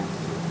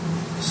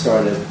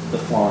started the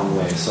following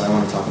way. So I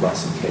want to talk about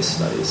some case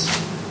studies.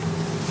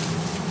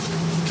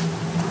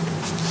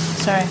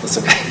 Sorry. That's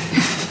okay.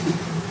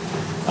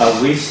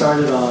 We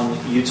started on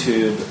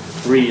YouTube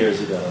 3 years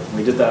ago.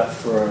 We did that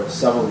for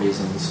several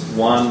reasons.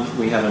 One,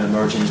 we have an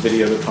emerging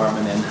video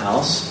department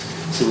in-house.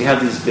 So we had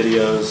these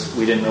videos,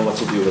 we didn't know what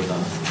to do with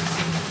them.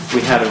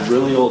 We had a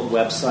really old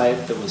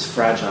website that was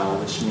fragile,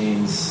 which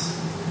means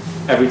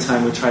every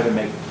time we tried to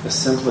make the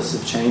simplest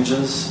of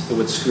changes, it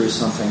would screw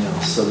something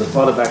else. So the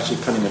thought of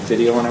actually putting a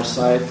video on our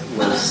site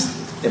was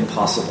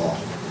impossible.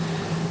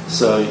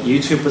 So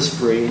YouTube was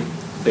free.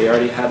 They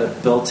already had a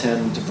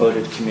built-in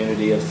devoted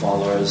community of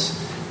followers,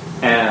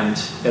 and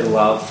it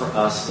allowed for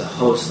us to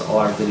host all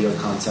our video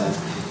content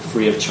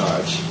free of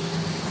charge,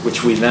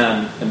 which we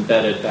then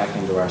embedded back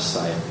into our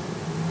site.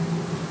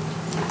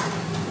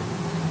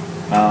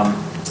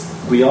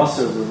 We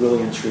also were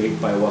really intrigued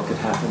by what could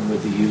happen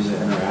with the user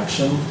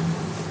interaction.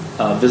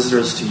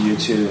 Visitors to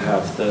YouTube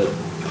have the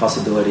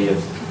possibility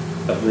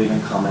of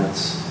leaving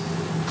comments,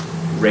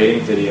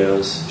 rating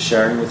videos,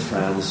 sharing with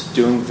friends,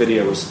 doing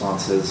video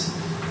responses.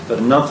 But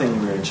another thing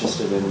we were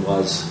interested in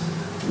was,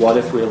 what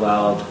if we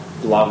allowed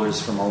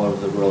bloggers from all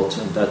over the world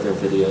to embed their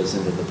videos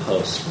into the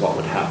post? What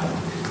would happen?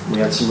 We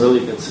had some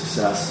really good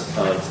success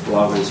of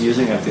bloggers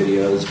using our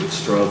videos,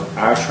 which drove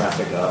our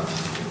traffic up,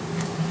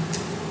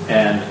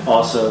 and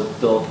also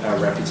built our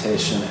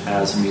reputation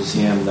as a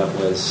museum that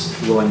was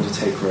willing to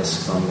take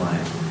risks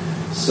online.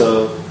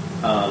 So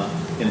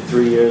in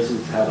 3 years,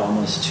 we've had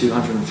almost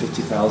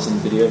 250,000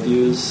 video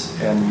views,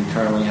 and we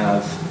currently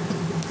have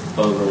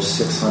over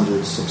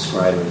 600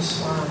 subscribers.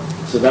 Wow.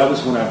 So that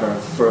was one of our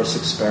first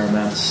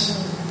experiments,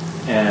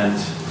 and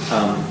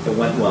it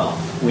went well.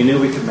 We knew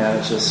we could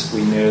manage this.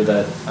 We knew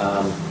that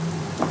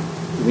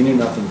we knew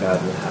nothing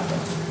bad would happen.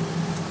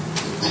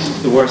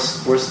 The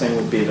worst thing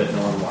would be that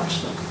no one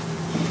watched them.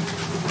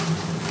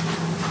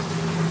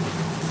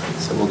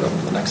 So we'll go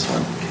to the next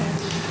one.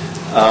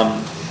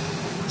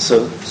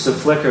 So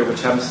Flickr,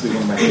 which happens to be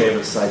one of my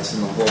favorite sites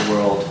in the whole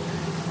world,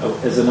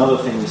 is another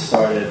thing we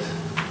started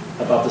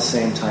about the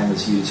same time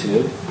as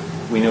YouTube.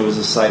 We knew it was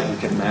a site we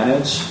could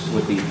manage,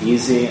 would be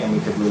easy, and we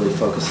could really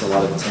focus a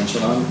lot of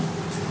attention on.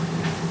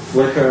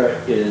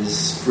 Flickr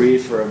is free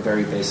for a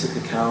very basic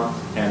account,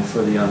 and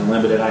for the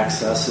unlimited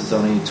access, it's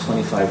only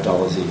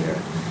 $25 a year.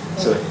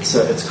 So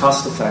it's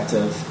cost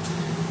effective,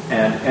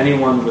 and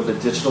anyone with a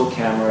digital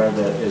camera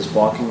that is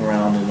walking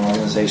around an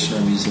organization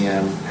or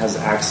museum has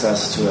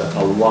access to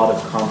a lot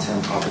of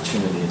content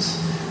opportunities.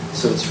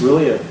 So it's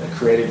really a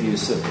creative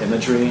use of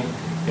imagery.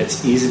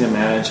 It's easy to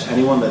manage.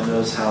 Anyone that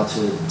knows how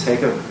to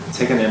take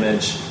an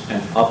image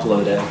and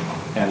upload it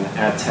and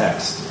add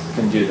text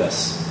can do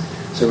this.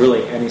 So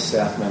really any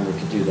staff member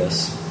could do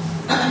this.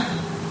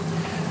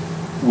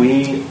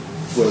 We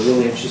were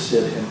really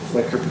interested in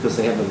Flickr because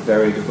they have a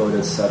very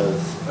devoted set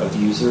of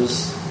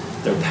users.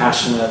 They're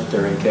passionate,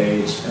 they're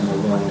engaged, and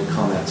they're willing to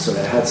comment. So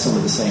it had some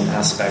of the same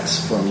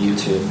aspects from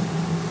YouTube.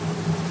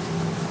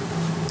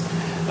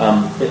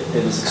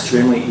 It was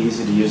extremely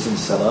easy to use and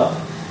set up.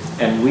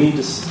 And we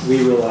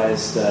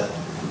realized that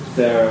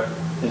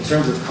in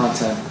terms of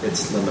content,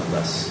 it's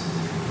limitless.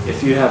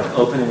 If you have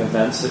opening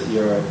events at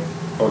your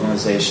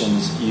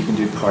organizations, you can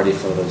do party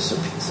photos.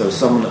 So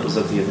someone that was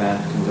at the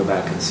event can go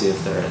back and see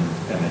if they're in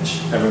the image.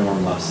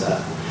 Everyone loves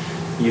that.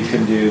 You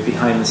can do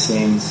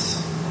behind-the-scenes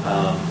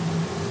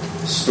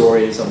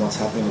stories on what's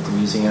happening at the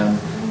museum.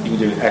 You can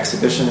do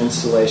exhibition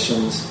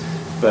installations.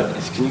 But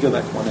can you go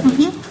back one image?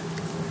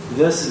 Mm-hmm.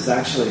 This is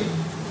actually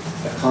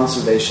a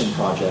conservation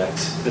project.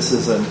 This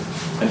is an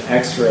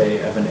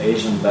X-ray of an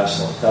Asian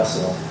vessel.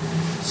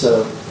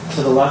 So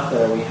to the left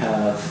there we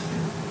have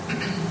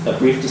a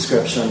brief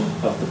description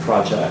of the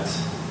project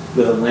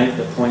with a link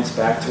that points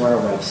back to our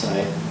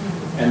website.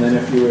 And then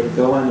if you were to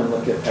go in and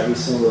look at every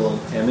single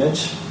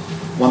image,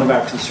 one of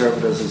our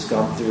conservators has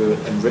gone through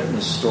and written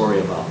a story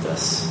about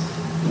this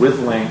with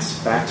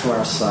links back to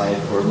our site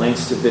or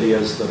links to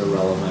videos that are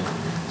relevant.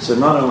 So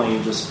not only are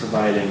you just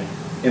providing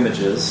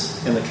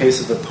images, in the case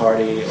of a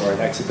party or an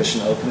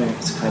exhibition opening,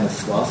 it's kind of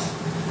fluff,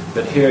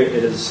 but here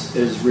it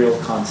is real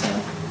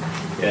content.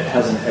 It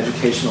has an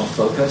educational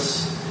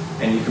focus,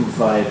 and you can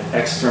provide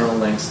external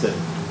links that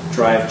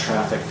drive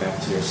traffic back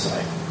to your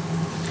site.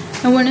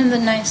 And one of the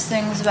nice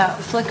things about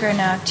Flickr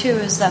now, too,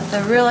 is that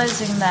they're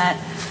realizing that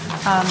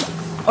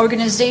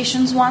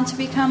organizations want to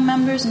become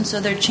members, and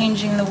so they're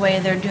changing the way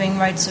they're doing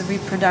rights of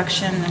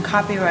reproduction and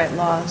copyright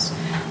laws.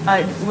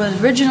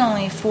 was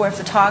originally for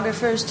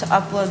photographers to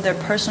upload their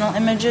personal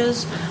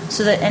images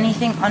so that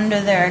anything under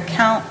their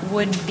account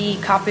would be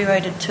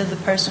copyrighted to the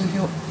person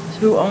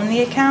who owned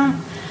the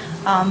account.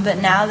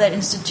 But now that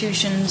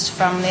institutions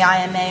from the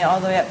IMA all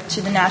the way up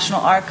to the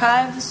National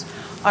Archives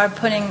are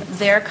putting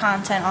their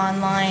content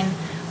online,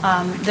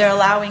 they're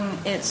allowing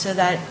it so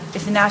that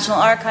if the National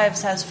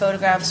Archives has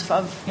photographs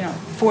of,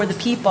 for the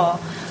people,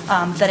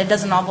 that it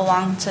doesn't all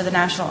belong to the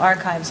National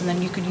Archives, and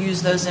then you could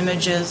use those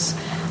images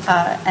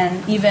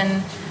and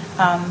even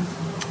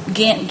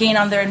gain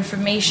on their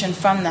information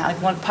from that.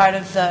 Like one part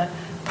of the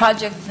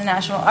project that the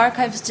National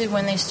Archives did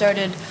when they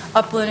started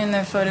uploading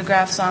their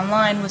photographs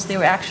online was they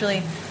were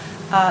actually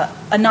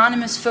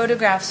anonymous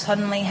photographs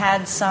suddenly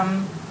had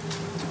some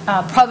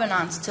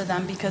provenance to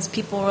them because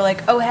people were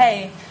like, oh,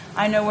 hey,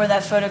 I know where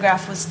that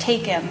photograph was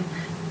taken.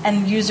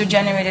 And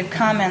user-generated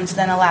comments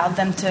then allowed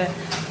them to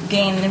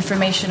gain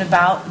information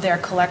about their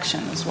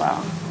collection as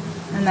well.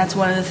 And that's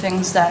one of the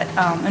things that,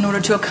 in order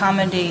to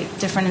accommodate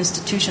different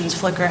institutions,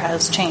 Flickr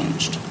has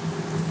changed.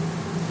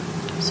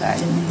 Sorry, I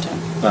didn't mean to.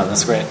 No,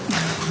 that's great.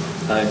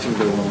 If you can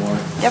do one more.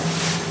 Yep.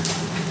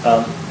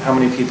 How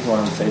many people are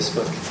on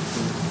Facebook?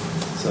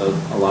 So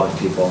a lot of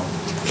people.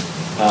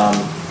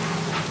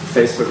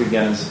 Facebook,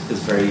 again,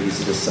 is very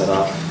easy to set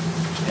up.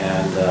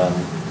 And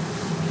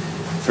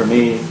for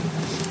me,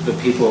 the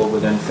people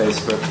within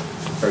Facebook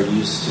are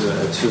used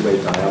to a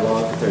two-way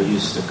dialogue. They're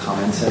used to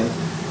commenting.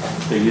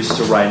 They're used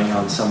to writing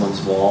on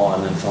someone's wall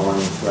and then following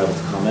a thread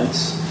of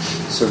comments.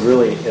 So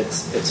really,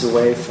 it's a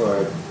way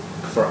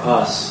for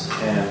us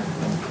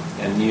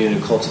and you to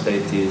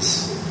cultivate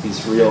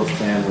these real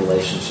fan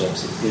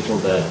relationships with people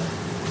that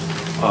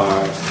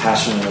are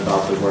passionate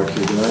about the work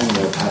you're doing.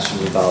 They're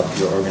passionate about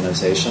your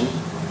organization.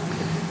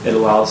 It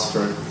allows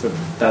for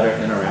better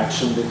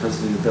interaction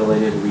because of the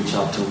ability to reach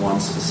out to one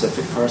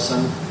specific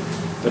person.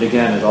 But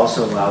again, it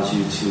also allows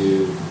you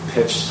to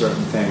pitch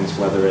certain things,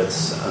 whether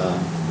it's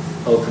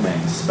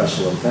openings,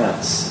 special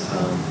events,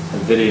 a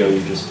video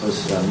you just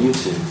posted on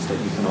YouTube that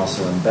you can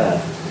also embed.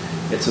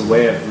 It's a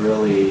way of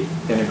really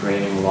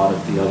integrating a lot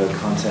of the other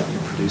content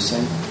you're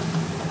producing.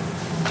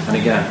 And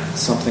again,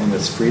 it's something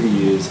that's free to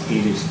use,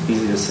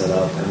 easy to set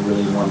up, and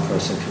really one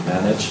person can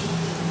manage.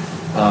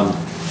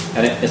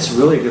 And it's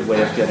really a good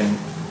way of getting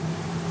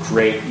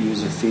great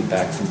user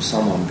feedback from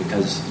someone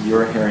because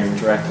you're hearing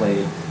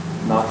directly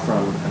not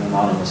from an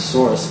anonymous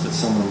source, but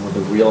someone with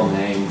a real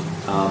name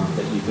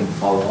that you can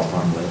follow up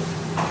on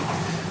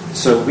with.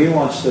 So we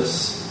launched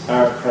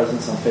our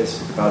presence on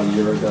Facebook about a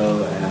year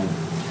ago, and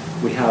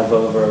we have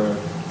over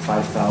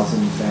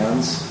 5,000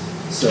 fans.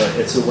 So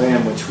it's a way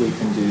in which we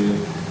can do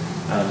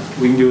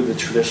the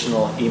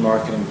traditional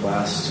e-marketing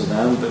blast to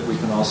them, but we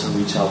can also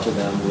reach out to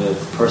them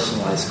with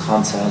personalized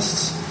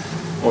contests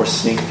or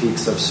sneak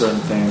peeks of certain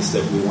things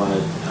that we want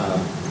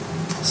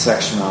to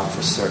section out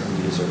for certain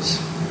users.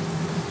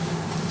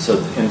 So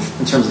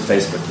in terms of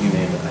Facebook, you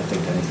name it, I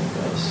think anything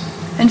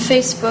goes. And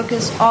Facebook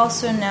is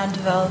also now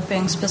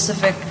developing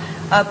specific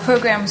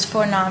programs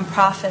for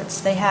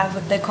nonprofits. They have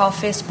what they call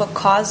Facebook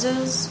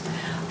Causes,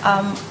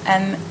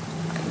 and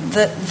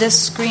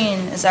this screen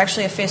is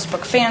actually a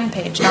Facebook fan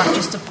page, not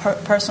just a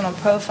personal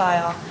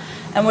profile.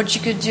 And what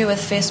you could do with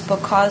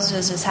Facebook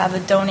Causes is have a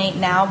Donate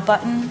Now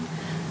button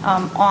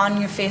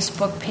on your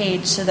Facebook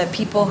page so that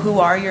people who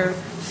are your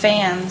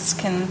fans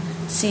can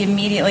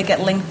immediately get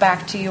linked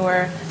back to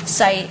your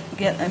site,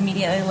 get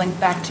immediately linked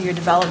back to your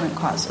development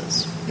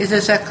causes.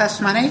 Does that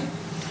cost money?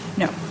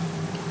 No.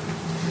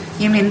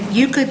 You mean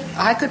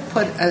I could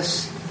put a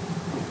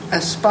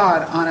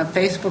spot on a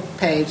Facebook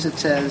page that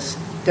says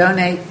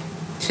donate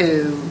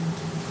to...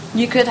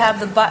 You could have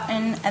the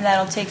button and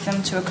that'll take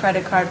them to a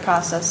credit card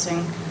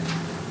processing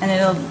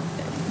and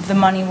the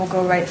money will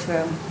go right through.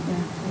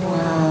 Yeah.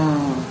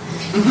 Wow.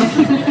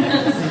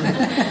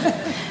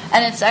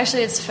 And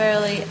it's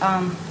fairly.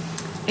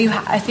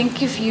 I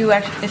think if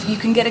you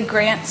can get a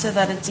grant so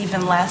that it's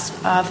even less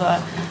of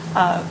a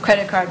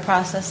credit card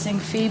processing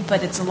fee,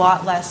 but it's a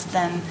lot less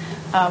than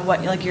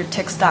what like your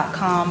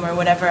Tix.com or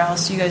whatever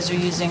else you guys are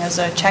using as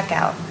a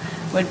checkout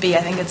would be.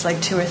 I think it's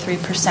like 2 or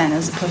 3%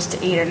 as opposed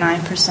to 8 or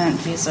 9%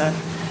 Visa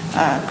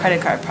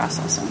credit card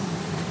processing.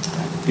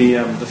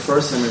 The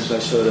first image I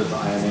showed of the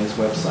IMA's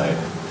website,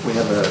 we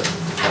have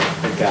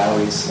a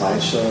gallery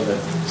slideshow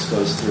that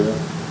goes through.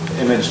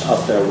 The image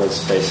up there was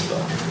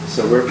Facebook.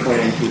 So we're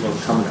pointing people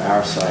to come to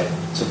our site,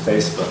 to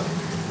Facebook.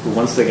 But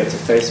once they get to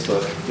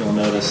Facebook, you'll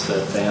notice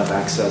that they have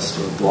access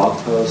to a blog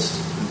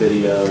post,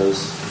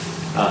 videos,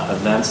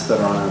 events that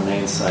are on our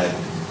main site.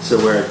 So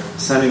we're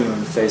sending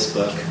them to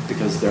Facebook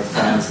because they're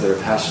fans that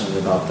are passionate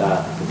about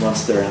that. But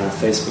once they're in our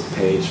Facebook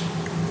page,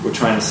 we're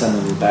trying to send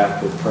them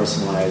back with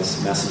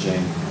personalized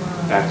messaging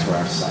back to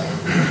our site.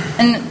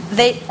 And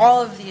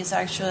all of these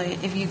actually,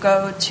 if you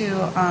go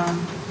to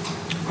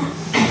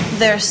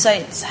their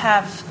sites,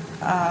 have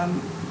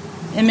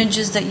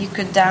images that you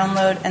could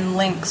download and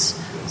links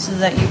so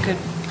that you could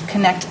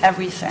connect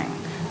everying.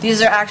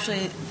 These are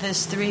actually,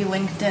 there's 3,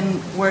 LinkedIn,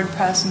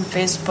 WordPress, and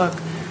Facebook,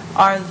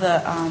 are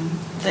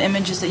the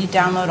images that you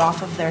download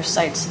off of their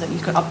site so that you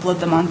could upload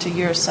them onto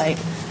your site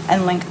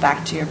and link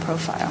back to your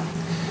profile.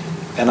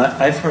 And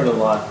I've heard a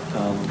lot,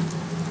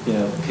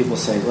 people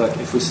say, look,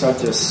 if we start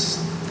this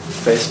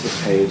Facebook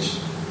page,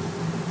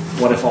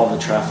 what if all the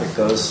traffic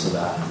goes to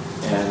that?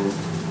 And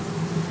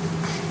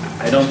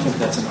I don't think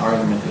that's an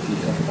argument if you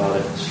think about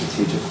it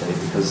strategically,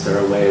 because there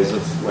are ways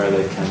of where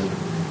they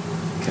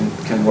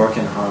can work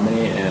in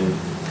harmony and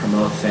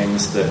promote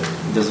things that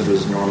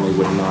visitors normally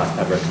would not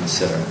ever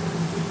consider.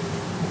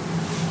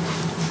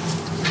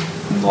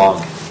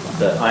 Blog,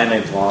 the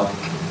IMA blog,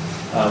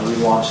 we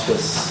launched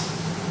this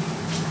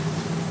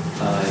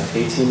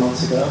 18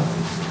 months ago,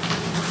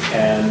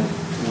 and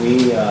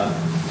the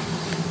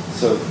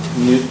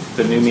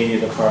new media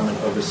department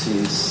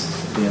oversees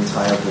the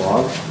entire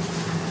blog,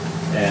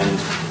 and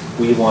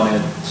we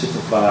wanted to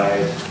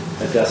provide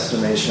a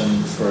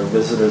destination for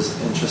visitors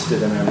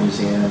interested in our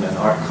museum and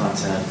art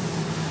content,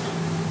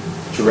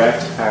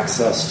 direct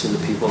access to the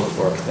people that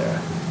work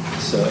there.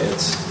 So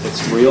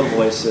it's real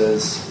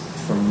voices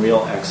from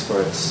real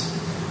experts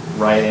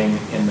writing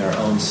in their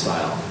own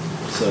style.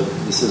 So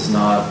this is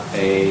not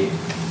a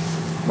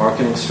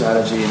marketing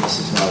strategy, this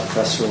is not a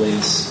press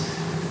release.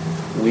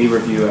 We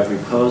review every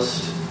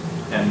post,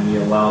 and we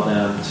allow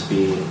them to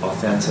be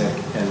authentic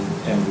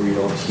and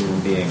real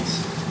human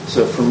beings.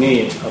 So for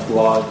me, a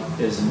blog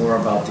is more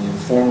about the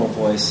informal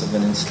voice of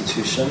an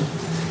institution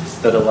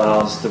that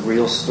allows the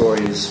real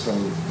stories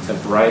from a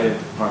variety of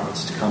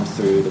departments to come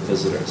through the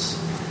visitors.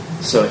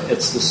 So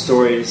it's the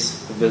stories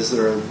the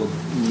visitor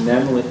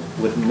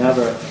would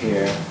never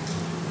hear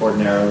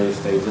ordinarily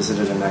if they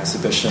visited an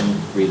exhibition,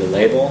 read a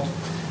label.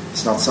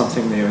 It's not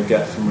something they would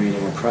get from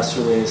reading a press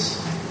release.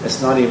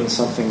 It's not even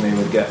something they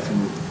would get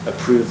from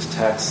approved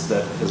text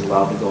that is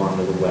allowed to go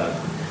onto the web.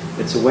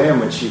 It's a way in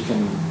which you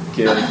can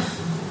give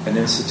an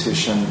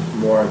institution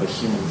more of a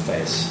human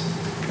face.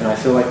 And I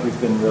feel like we've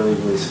been really,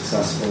 really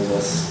successful with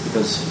this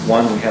because,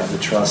 one, we have the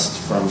trust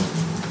from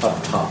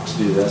up top to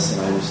do this,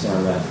 and I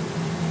understand that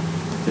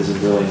is a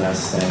really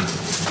nice thing.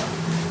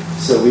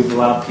 So we've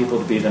allowed people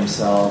to be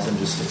themselves and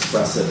just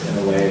express it in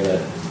a way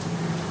that,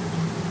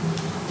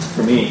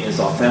 for me, is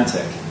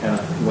authentic. And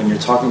when you're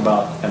talking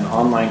about an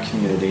online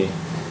community,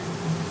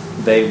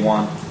 they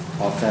want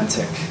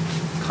authentic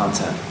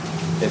content.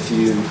 If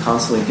you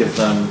constantly give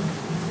them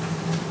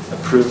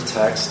approved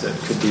text that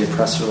could be a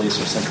press release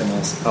or something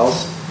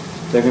else,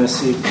 they're going to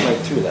see right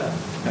through that.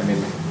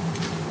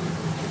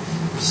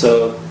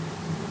 So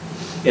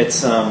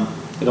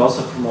it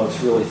also promotes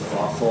really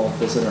thoughtful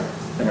visitor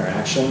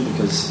interaction,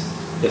 because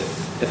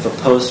if a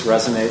post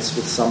resonates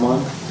with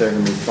someone, they're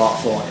going to be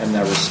thoughtful in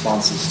their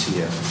responses to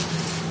you.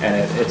 And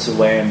it's a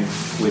way in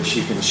which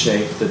you can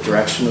shape the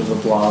direction of the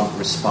blog,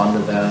 respond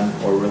to them,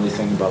 or really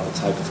think about the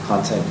type of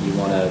content you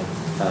want to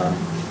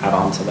add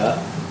on to that.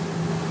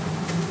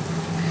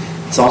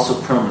 It's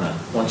also permanent.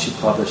 Once you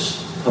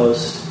publish a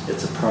post,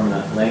 it's a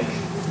permanent link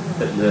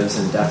that lives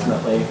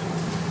indefinitely,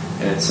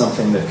 and it's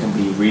something that can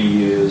be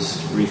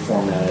reused,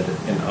 reformatted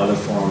in other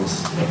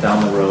forms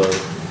down the road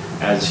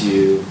as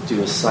you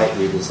do a site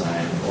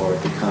redesign or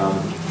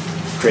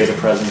create a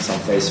presence on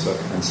Facebook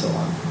and so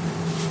on.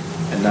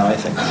 And now I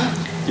think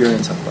you're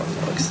going to talk about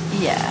blogs.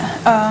 Yeah.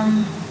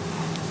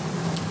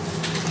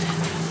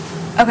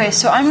 Okay,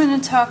 so I'm going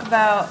to talk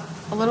about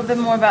a little bit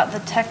more about the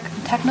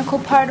technical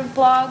part of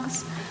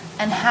blogs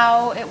and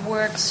how it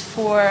works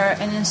for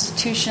an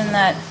institution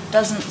that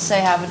doesn't, say,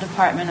 have a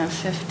department of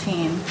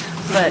 15,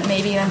 but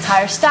maybe an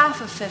entire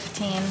staff of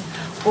 15,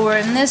 or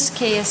in this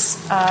case,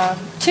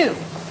 2.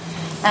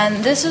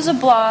 And this is a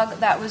blog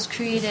that was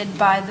created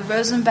by the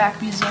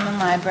Rosenbach Museum and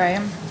Library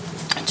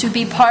to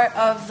be part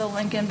of the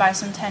Lincoln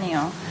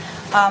Bicentennial.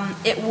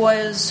 It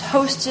was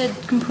hosted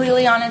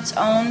completely on its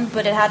own,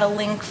 but it had a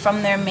link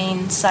from their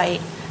main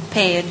site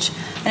page,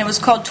 and it was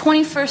called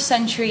 21st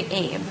Century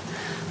Abe.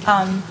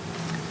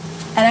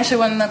 And actually,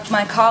 one of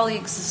my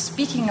colleagues is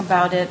speaking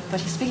about it, but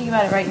he's speaking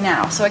about it right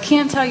now. So I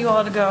can't tell you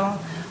all to go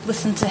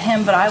listen to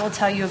him, but I will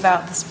tell you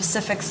about the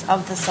specifics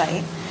of the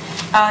site.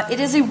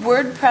 It is a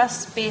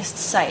WordPress-based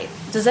site.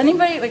 Does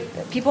anybody,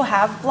 people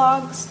have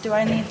blogs? Do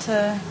I need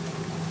to?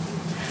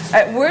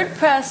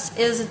 WordPress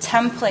is a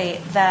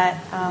template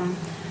that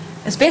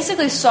is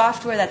basically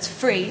software that's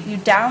free. You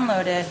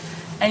download it,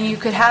 and you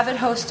could have it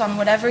host on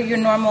whatever your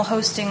normal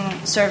hosting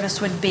service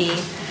would be.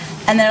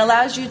 And then it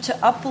allows you to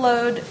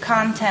upload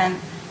content,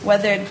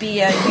 whether it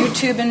be a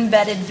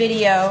YouTube-embedded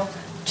video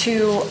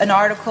to an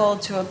article,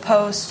 to a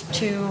post,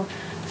 to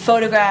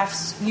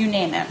photographs, you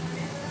name it.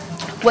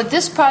 What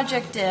this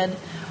project did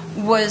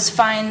was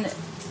find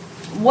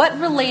what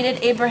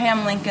related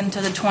Abraham Lincoln to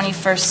the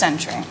 21st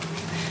century.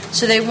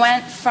 So they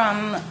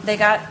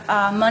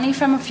got money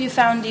from a few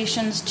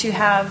foundations to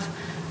have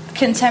a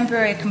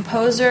contemporary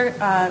composer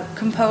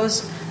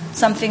compose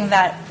something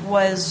that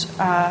was,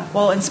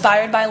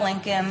 inspired by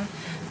Lincoln.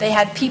 They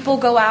had people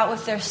go out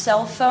with their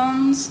cell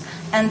phones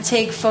and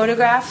take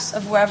photographs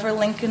of wherever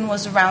Lincoln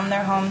was around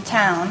their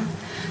hometown.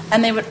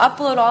 And they would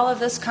upload all of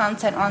this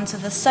content onto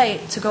the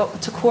site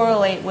to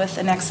correlate with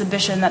an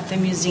exhibition that the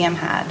museum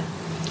had.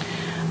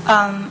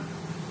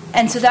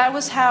 And so that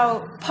was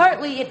how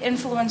partly it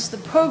influenced the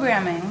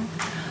programming.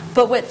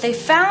 But what they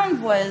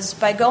found was,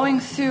 by going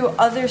through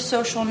other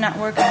social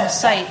networking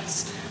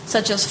sites,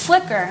 such as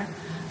Flickr,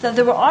 that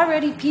there were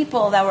already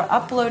people that were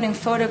uploading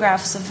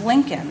photographs of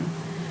Lincoln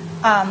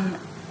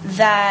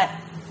that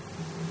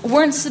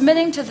weren't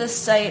submitting to this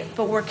site,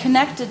 but were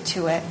connected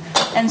to it.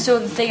 And so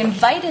they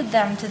invited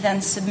them to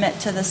then submit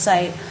to the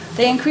site.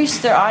 They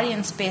increased their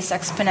audience base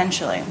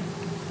exponentially.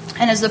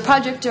 And as the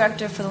project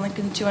director for the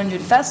Lincoln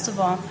 200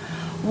 Festival,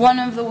 one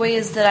of the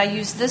ways that I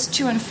used this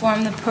to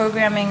inform the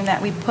programming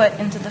that we put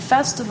into the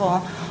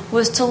festival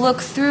was to look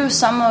through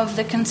some of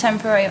the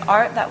contemporary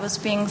art that was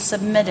being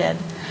submitted.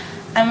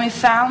 And we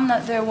found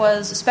that there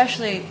was,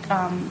 especially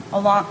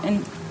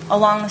along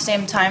the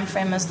same time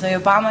frame as the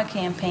Obama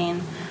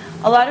campaign,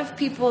 a lot of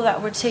people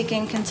that were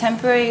taking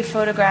contemporary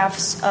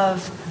photographs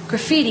of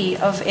graffiti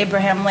of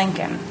Abraham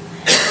Lincoln.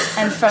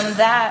 And from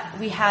that,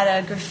 we had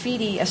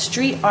a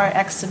street art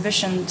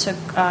exhibition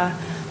to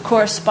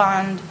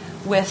correspond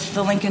with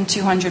the Lincoln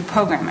 200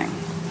 programming.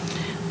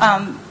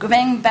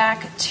 Going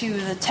back to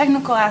the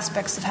technical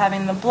aspects of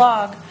having the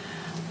blog,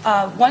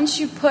 once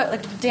you put,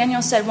 like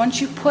Daniel said,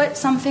 once you put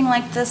something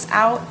like this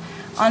out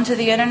onto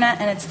the internet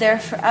and it's there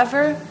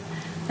forever,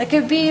 that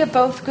could be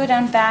both good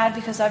and bad,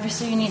 because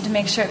obviously you need to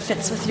make sure it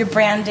fits with your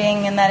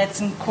branding and that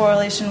it's in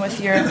correlation with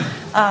your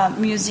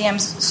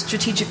museum's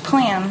strategic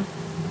plan.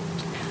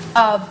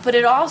 But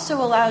it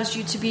also allows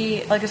you to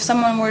be, like, if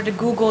someone were to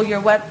Google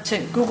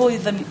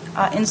the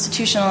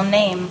institutional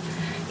name,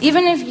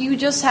 even if you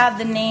just have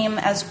the name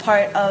as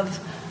part of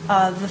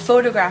the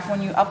photograph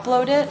when you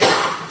upload it,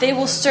 they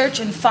will search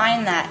and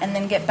find that and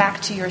then get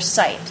back to your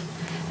site.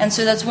 And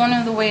so that's one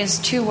of the ways,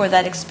 too, where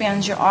that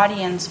expands your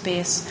audience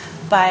base,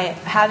 by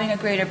having a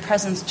greater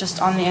presence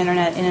just on the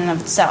internet in and of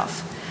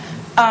itself.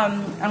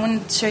 I'm going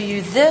to show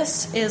you,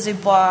 this is a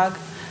blog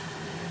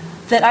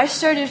that I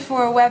started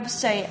for a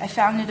website. I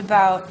founded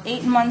about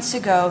 8 months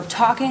ago,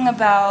 talking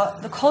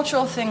about the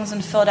cultural things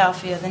in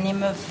Philadelphia. The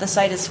name of the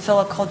site is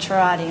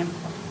Philaculturati.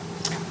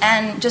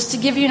 And just to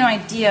give you an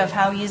idea of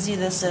how easy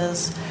this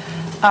is,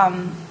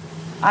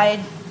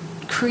 I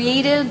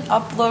created,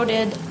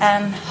 uploaded,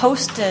 and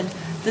hosted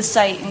the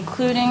site,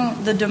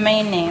 including the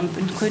domain name,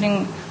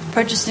 including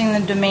purchasing the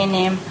domain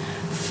name,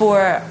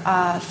 for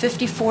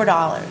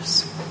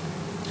 $54.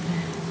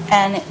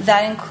 And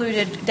that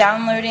included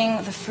downloading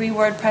the free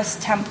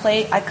WordPress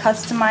template. I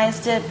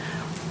customized it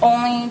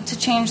only to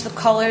change the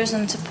colors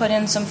and to put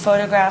in some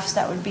photographs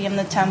that would be in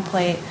the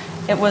template.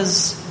 It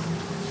was,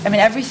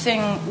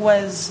 everything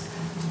was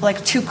like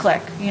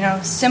 2-click,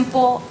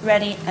 simple,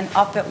 ready, and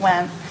up it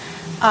went.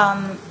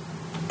 And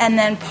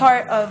then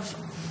part of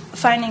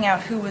finding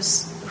out who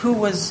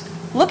was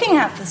looking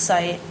at the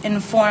site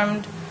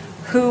informed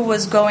who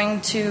was going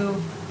to,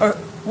 or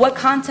what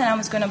content I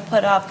was going to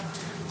put up,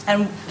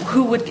 and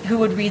who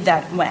would read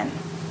that when.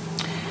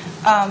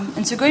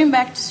 And so going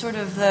back to sort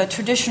of the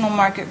traditional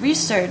market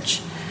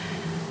research,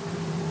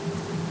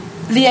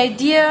 the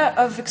idea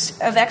of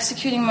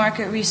executing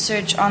market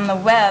research on the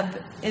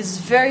web is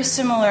very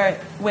similar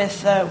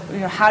with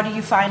how do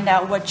you find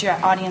out what your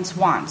audience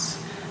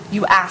wants?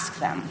 You ask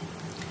them.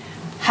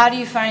 How do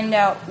you find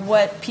out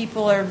what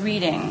people are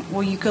reading?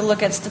 Well, you could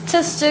look at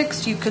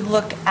statistics, you could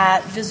look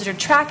at visitor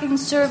tracking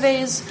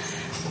surveys,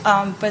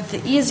 but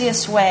the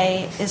easiest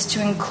way is to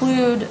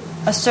include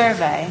a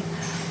survey.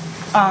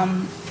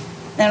 And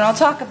I'll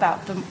talk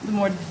about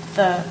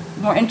the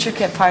more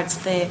intricate parts,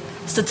 the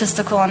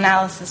statistical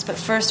analysis. But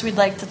first, we'd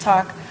like to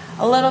talk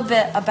a little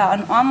bit about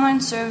an online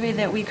survey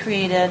that we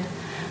created.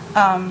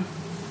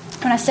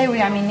 When I say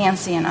we, I mean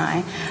Nancy and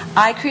I.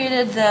 I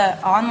created the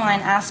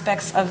online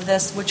aspects of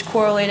this, which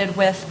correlated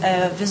with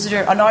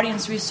an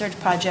audience research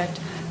project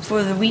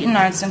for the Wheaton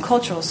Arts and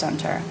Cultural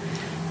Center.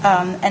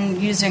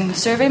 And using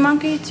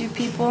SurveyMonkey. Do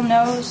people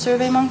know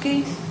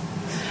SurveyMonkey?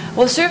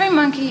 Well,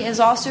 SurveyMonkey is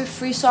also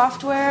free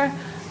software,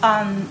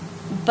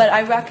 but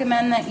I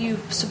recommend that you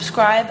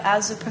subscribe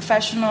as a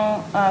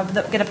professional,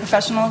 get a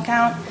professional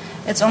account.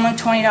 It's only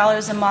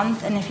 $20 a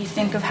month, and if you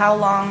think of how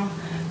long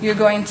you're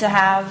going to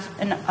have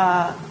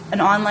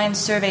an online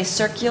survey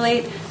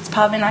circulate, it's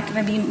probably not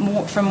going to be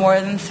for more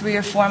than 3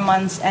 or 4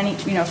 months,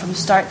 from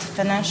start to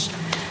finish.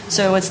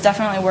 So it's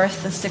definitely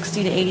worth the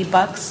 $60 to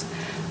 $80.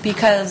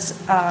 Because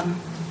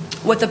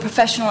what the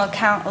professional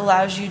account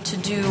allows you to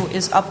do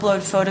is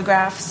upload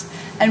photographs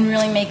and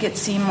really make it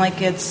seem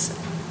like it's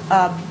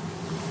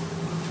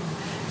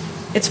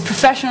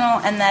professional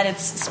and that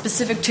it's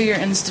specific to your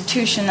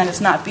institution, that it's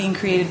not being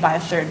created by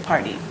a third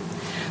party.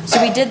 So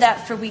we did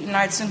that for Wheaton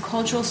Arts and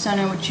Cultural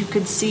Center, which you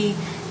could see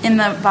in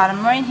the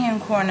bottom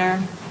right-hand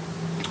corner.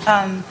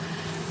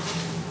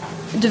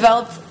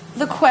 Developed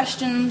the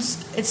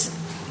questions. It's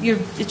your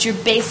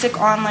basic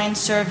online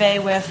survey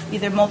with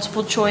either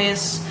multiple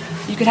choice.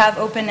 You could have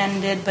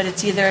open-ended, but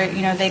it's either,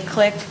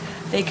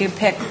 they could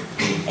pick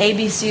A,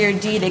 B, C, or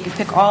D. They could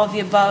pick all of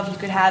the above. You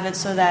could have it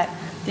so that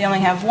they only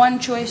have one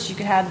choice. You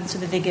could have it so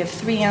that they give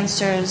 3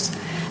 answers.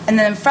 And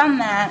then from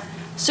that,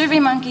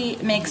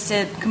 SurveyMonkey makes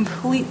it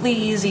completely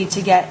easy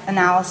to get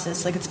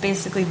analysis. Like, it's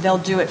basically, they'll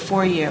do it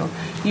for you.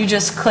 You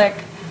just click,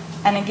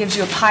 and it gives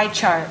you a pie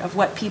chart of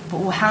what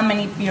people, how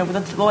many,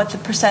 what the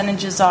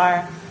percentages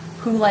are,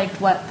 who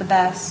liked what the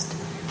best,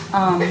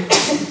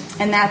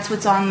 and that's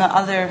what's on the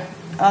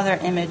other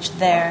image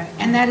there.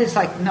 And that is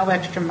like no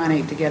extra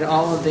money to get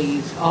all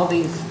these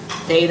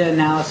data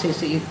analyses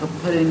that you can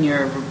put in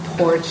your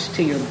reports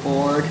to your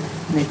board,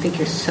 and they think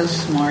you're so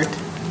smart.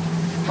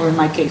 Or in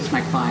my case,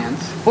 my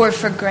clients. Or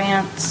for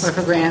grants.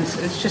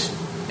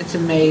 It's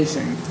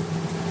amazing.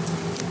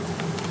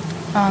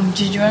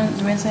 Do you want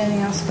to say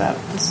anything else about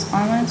this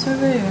online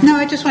survey? Or? No,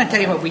 I just want to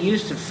tell you what we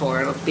used it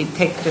for.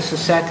 Take just a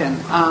second.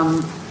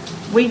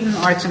 Wheaton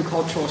Arts and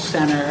Cultural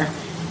Center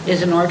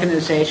is an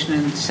organization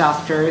in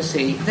South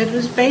Jersey that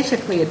was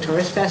basically a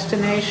tourist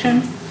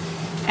destination,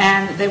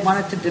 and they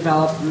wanted to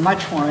develop a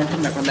much more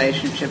intimate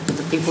relationship with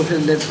the people who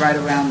lived right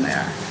around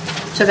there.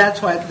 So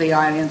that's what the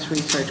Audience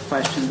Research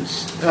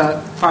Questions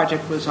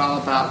project was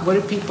all about. What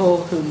do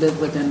people who live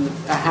within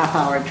a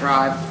half-hour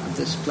drive of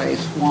this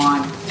place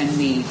want and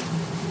need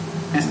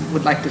and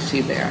would like to see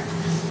there?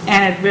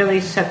 And it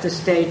really set the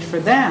stage for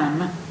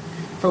them,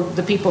 for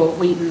the people at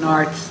Wheaton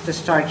Arts, to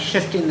start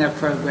shifting their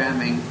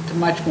programming to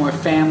much more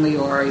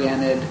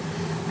family-oriented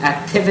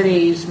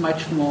activities,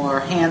 much more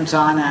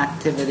hands-on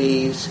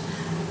activities,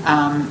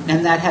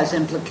 and that has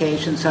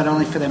implications not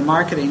only for their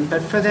marketing,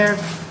 but for their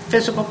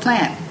physical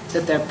plant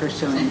that they're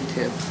pursuing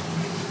too.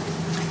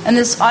 And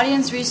this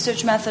audience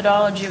research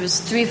methodology was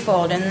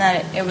threefold in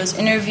that it was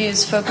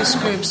interviews, focus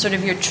groups, sort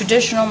of your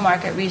traditional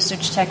market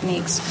research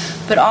techniques,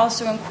 but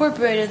also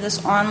incorporated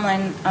this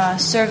online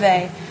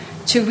survey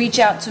to reach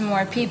out to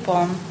more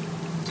people.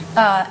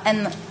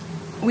 And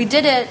we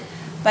did it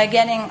by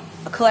getting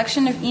a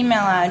collection of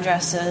email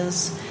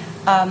addresses,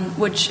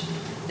 which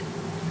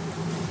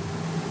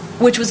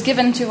was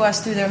given to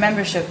us through their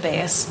membership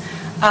base.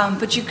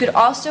 But you could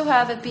also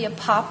have it be a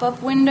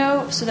pop-up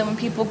window so that when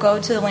people go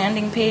to the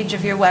landing page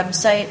of your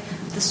website,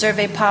 the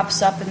survey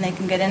pops up and they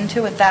can get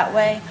into it that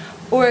way.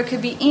 Or it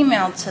could be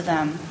emailed to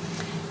them.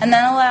 And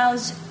that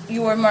allows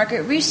your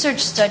market research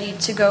study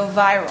to go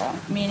viral,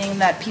 meaning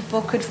that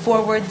people could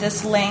forward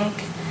this link.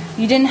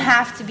 You didn't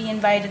have to be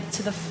invited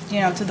to the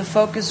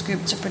focus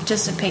group to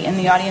participate in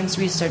the audience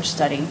research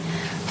study.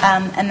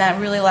 And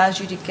that really allows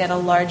you to get a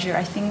larger,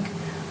 I think,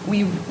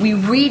 we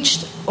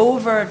reached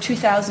over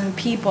 2,000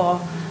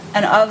 people,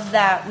 and of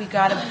that we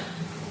got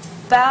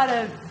about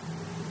a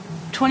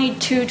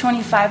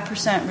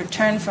 22-25%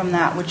 return from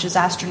that, which is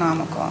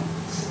astronomical.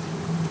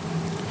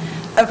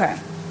 Okay.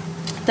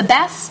 The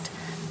best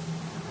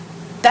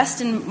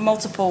in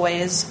multiple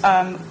ways,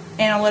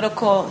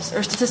 analytical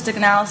or statistic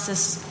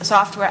analysis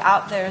software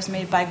out there is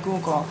made by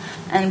Google.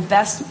 And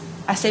best,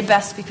 I say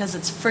best because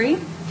it's free.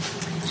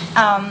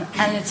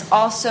 And it's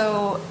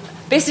also,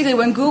 basically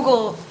when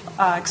Google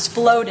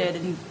exploded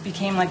and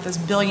became like this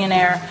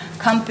billionaire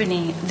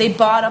company, they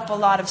bought up a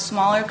lot of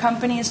smaller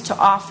companies to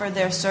offer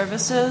their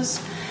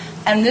services,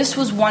 and this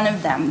was one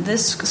of them.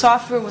 This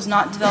software was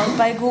not developed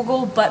by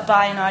Google, but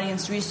by an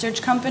audience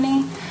research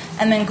company,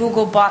 and then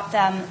Google bought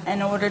them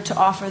in order to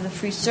offer the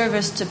free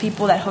service to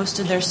people that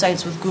hosted their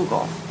sites with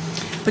Google.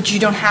 But you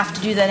don't have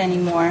to do that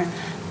anymore,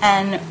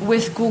 and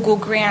with Google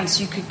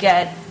grants you could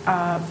get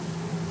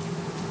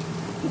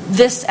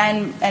this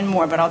and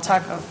more, but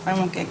I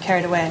won't get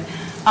carried away.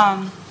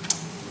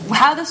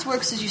 How this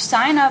works is you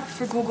sign up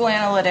for Google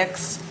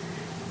Analytics,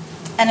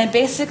 and it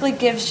basically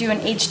gives you an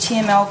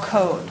HTML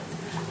code.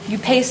 You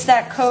paste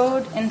that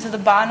code into the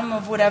bottom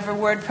of whatever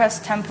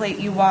WordPress template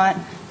you want,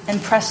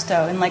 and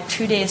presto, in like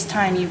 2 days'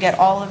 time, you get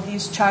all of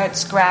these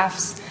charts,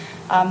 graphs,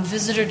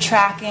 visitor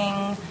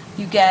tracking.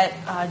 You get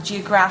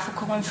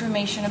geographical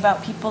information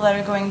about people that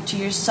are going to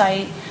your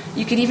site.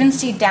 You could even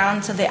see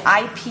down to the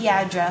IP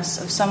address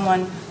of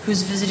someone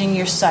who's visiting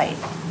your site.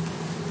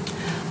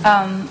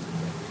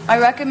 I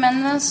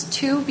recommend this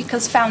too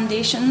because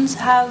foundations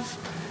have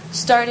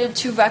started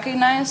to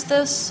recognize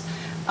this,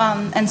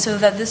 and so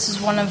that this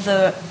is one of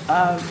the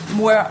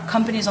more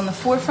companies on the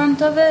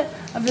forefront of it,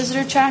 of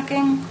visitor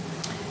tracking,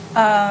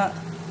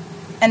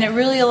 and it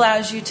really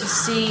allows you to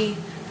see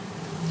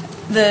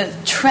the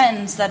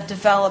trends that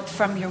develop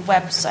from your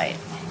website.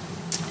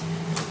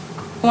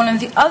 One of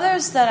the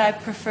others that I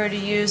prefer to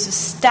use is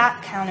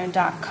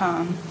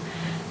StatCounter.com,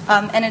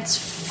 and it's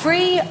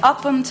free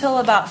up until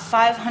about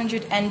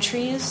 500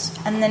 entries,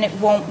 and then it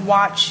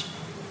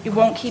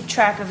won't keep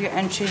track of your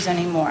entries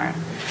anymore,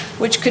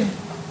 which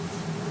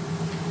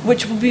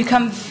will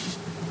become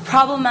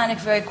problematic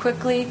very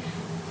quickly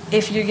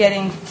if you're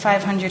getting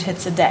 500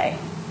 hits a day,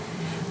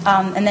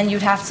 and then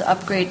you'd have to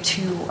upgrade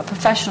to a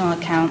professional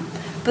account.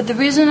 But the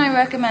reason I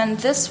recommend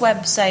this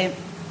website,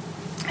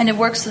 and it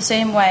works the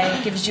same way,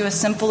 it gives you a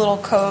simple little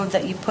code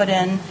that you put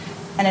in,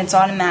 and it's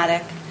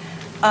automatic,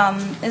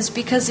 is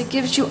because it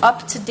gives you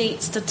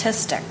up-to-date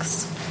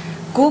statistics.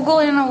 Google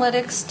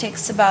Analytics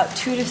takes about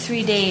 2 to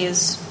 3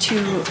 days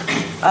to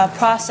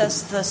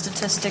process the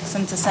statistics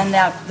and to send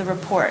out the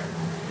report.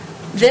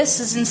 This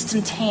is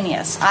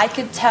instantaneous. I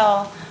could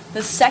tell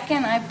the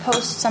second I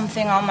post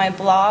something on my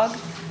blog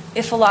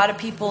if a lot of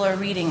people are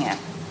reading it.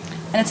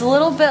 And it's a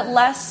little bit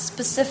less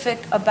specific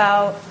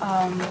about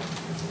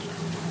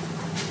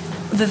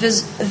the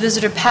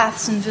visitor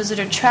paths and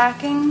visitor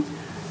tracking.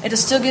 It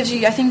still gives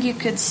you, I think you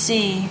could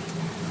see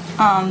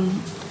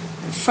from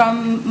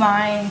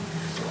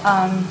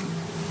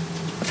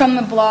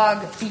the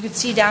blog, you could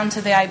see down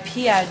to the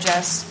IP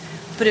address,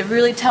 but it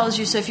really tells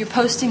you, so if you're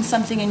posting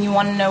something and you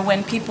want to know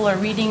when people are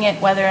reading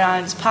it, whether or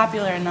not it's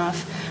popular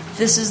enough,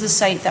 this is the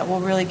site that will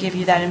really give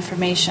you that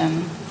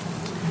information.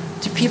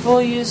 Do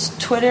people use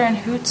Twitter and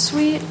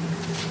Hootsuite?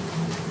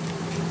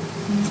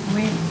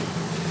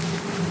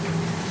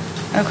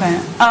 Okay.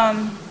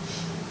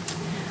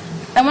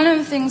 And one of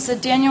the things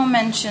that Daniel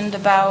mentioned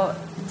about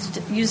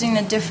using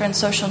the different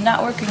social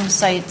networking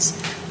sites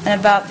and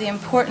about the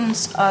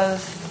importance of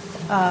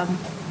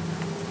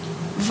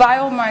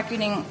viral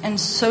marketing and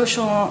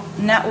social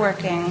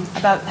networking,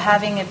 about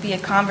having it be a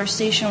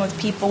conversation with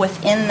people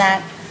within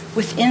that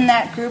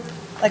group,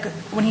 like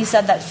when he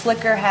said that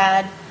Flickr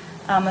had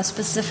a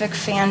specific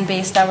fan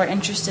base that were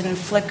interested in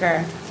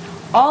Flickr.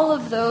 All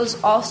of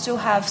those also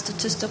have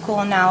statistical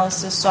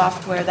analysis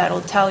software that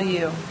will tell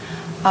you.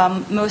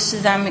 Most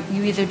of them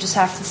you either just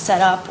have to set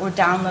up or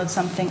download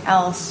something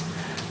else.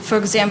 For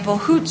example,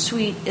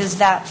 Hootsuite is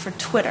that for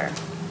Twitter.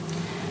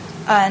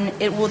 And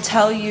it will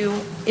tell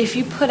you, if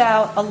you put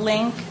out a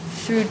link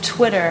through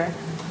Twitter,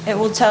 it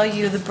will tell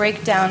you the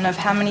breakdown of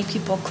how many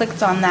people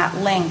clicked on that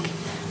link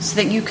so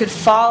that you could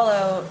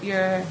follow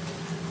your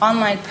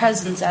online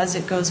presence as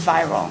it goes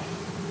viral.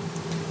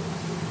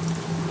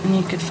 And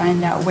you could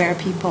find out where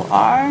people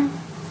are,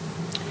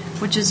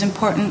 which is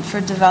important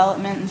for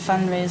development and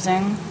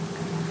fundraising,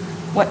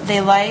 what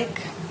they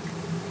like.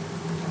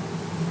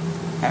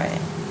 All right.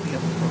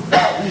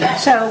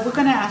 So we're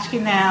going to ask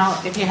you now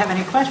if you have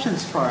any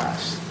questions for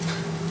us.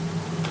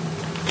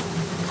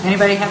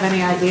 Anybody have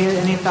any idea,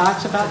 any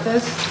thoughts about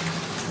this?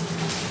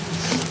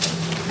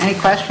 Any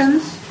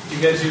questions? Do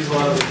you guys use a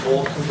lot of the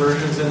goal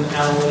conversions in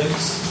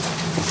analytics?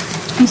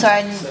 I'm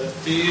sorry.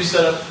 Do you use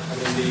setup?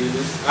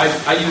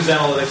 I use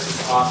analytics.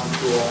 It's an awesome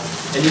tool,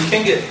 and you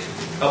can get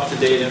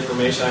up-to-date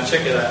information. I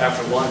check it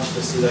after lunch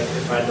to see like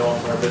if I know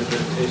if our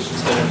visitation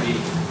is going to be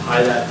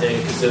high that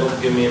day, because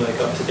it'll give me like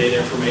up-to-date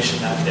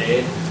information that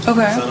day.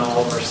 Okay. It's on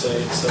all of our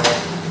sites. So,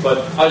 but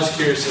I was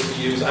curious if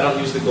you use. I don't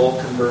use the goal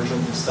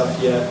conversions and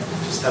stuff yet.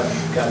 Just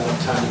haven't got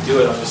enough time to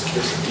do it. I'm just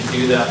curious if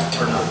you do that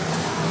or not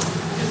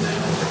in the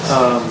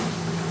analytics.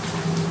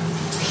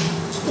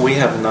 We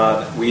have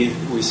not. We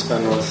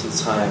spend most of the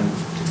time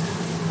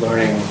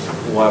learning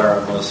what are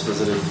our most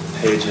visited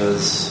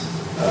pages,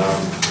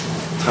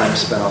 time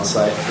spent on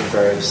site for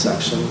various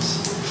sections,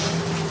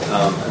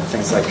 and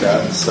things like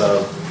that.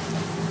 So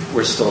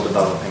we're still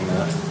developing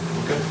that.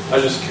 Okay. I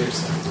was just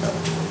curious if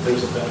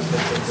there's a benefit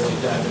to really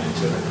diving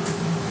into it or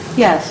not.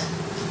 Yes.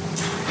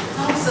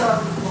 How's a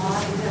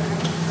blog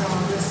different from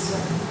this?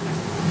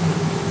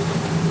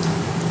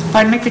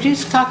 Pardon me, could you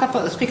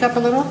speak up a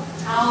little?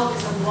 How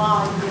is a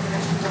blog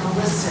different from a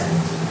listserv?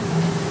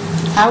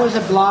 How is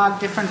a blog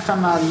different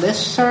from a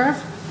listserv?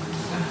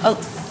 Oh,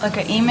 like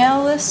an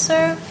email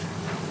listserv?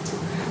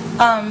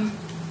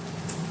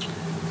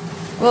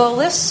 Well, a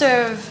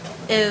listserv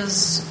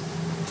is...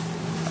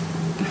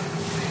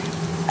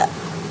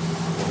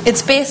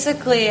 It's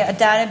basically a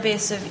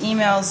database of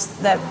emails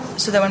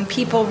so that when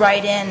people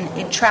write in,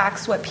 it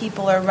tracks what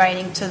people are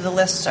writing to the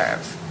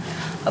listserv.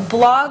 A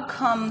blog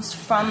comes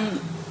from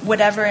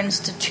whatever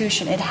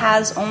institution. It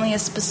has only a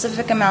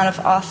specific amount of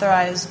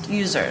authorized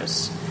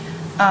users.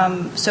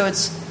 So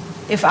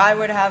if I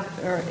were to have,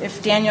 or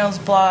if Daniel's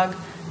blog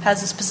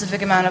has a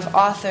specific amount of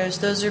authors,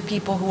 those are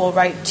people who will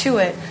write to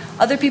it.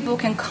 Other people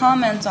can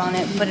comment on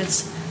it, but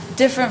it's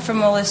different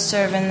from a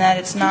listserv in that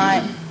it's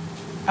not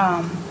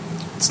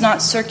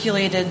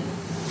circulated.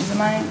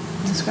 Am I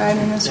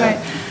describing this right?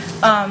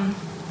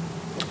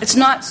 It's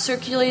not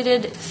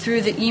circulated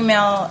through the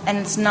email, and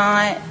it's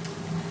not.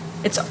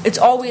 It's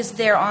always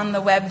there on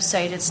the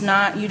website. It's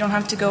not. You don't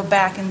have to go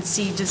back and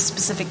see just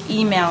specific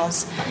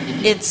emails.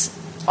 It's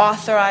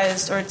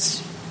authorized, or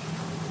it's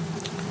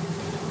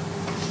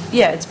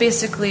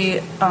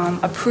basically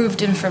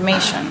approved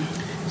information.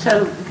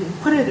 So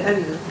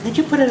could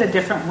you put it a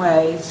different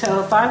way?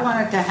 So if I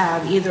wanted to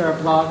have either a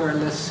blog or a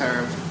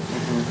listserv,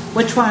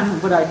 which one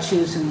would I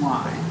choose and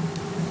why?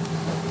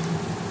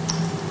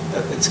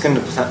 It's going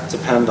to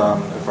depend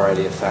on a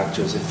variety of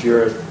factors. If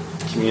you're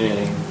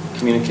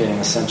communicating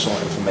essential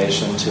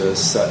information to a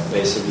set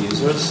base of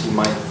users, you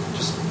might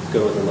just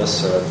go with a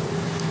listserv.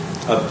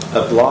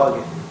 A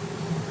blog,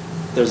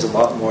 there's a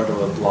lot more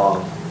to a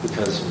blog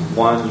because,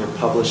 one, you're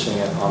publishing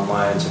it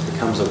online, so it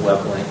becomes a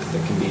web link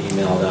that can be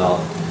emailed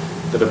out.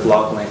 But a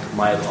blog link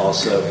might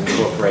also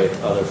incorporate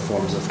other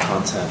forms of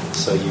content.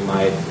 So you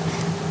might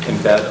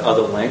embed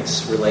other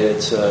links related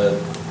to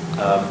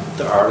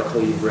the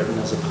article you've written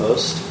as a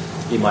post.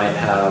 You might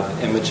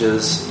have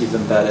images you've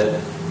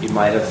embedded. You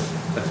might have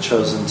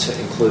chosen to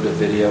include a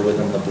video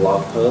within the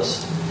blog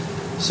post.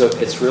 So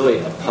it's really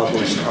a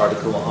published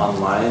article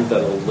online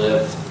that will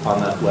live on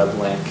that web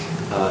link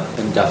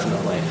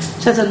indefinitely.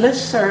 So the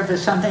listserv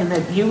is something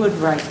that you would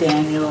write,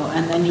 Daniel,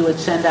 and then you would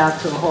send out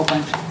to a whole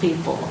bunch of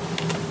people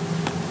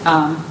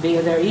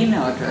via their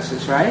email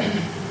addresses, right?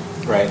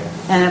 Right.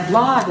 And a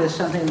blog is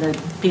something that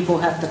people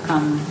have to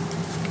come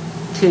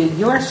to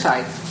your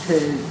site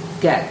to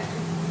get.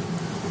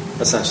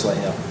 Essentially,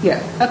 yeah.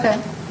 Yeah, okay.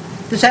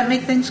 Does that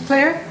make things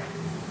clear?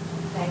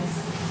 Thanks.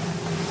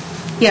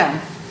 Yeah.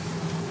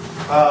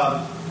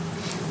 I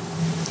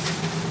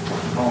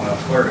don't know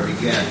where to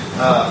begin.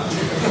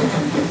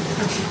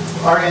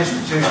 Our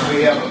institution,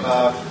 we have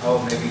about,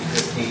 maybe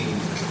 15,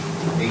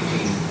 18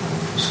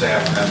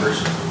 staff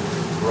members.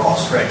 We're all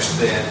stretched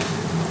thin.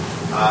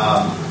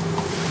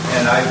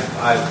 And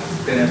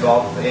I've been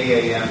involved with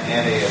AAM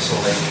and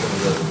ASLH over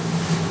the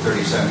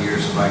 30-some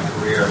years of my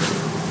career.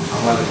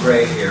 I'm one of the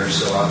gray hairs,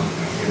 so I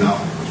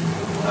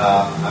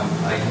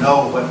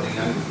know what the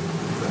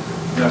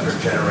younger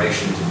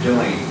generations are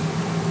doing.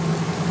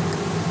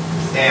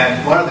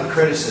 And one of the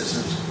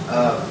criticisms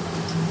of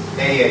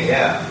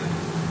AAM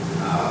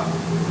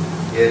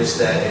is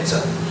that it's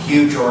a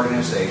huge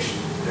organization.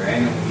 Their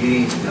annual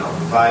meeting,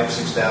 5,000,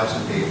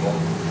 6,000 people.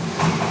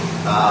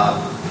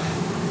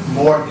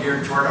 More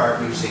geared toward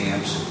art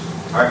museums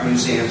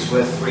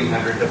with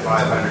 300 to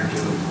 500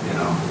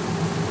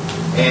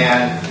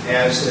 And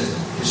as a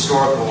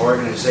historical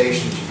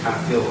organization, you kind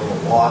of feel a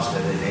little lost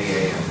at an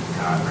AAM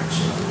conference.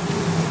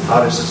 How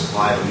does this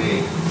apply to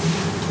me?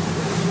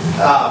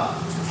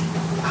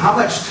 How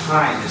much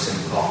time is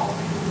involved?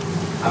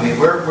 I mean,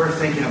 we're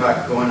thinking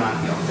about going on,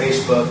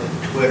 Facebook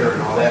and Twitter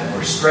and all that, and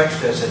we're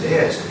stretched as it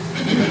is.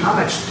 How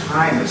much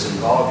time is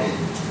involved in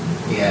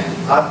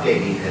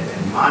updating it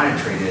and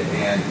monitoring it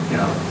and,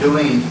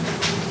 doing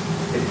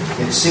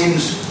it? It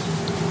seems,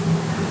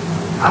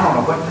 I don't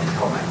know what the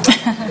hell my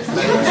question is.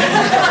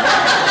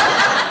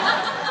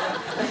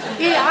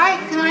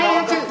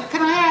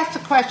 Can I ask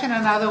the question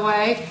another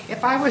way?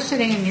 If I were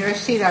sitting in your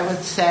seat, I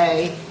would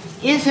say,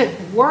 is it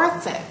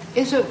worth it?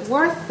 Is it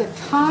worth the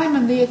time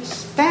and the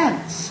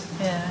expense?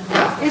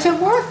 Yeah. Is it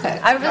worth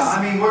it?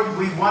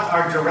 We want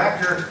our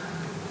director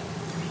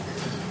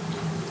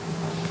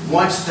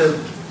wants to,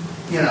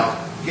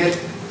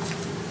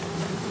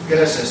 get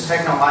us as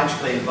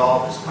technologically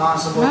involved as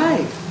possible.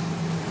 Right.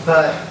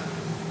 But,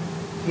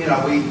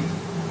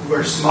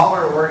 we're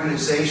smaller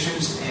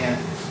organizations, and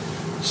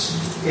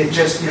it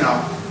just,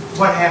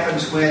 what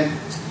happens when,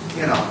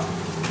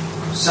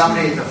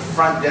 somebody at the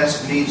front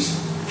desk needs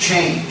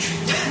change?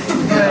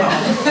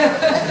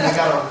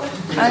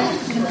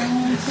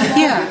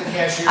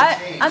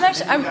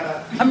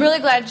 I'm really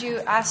glad you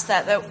asked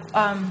that.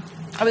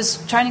 I was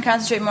trying to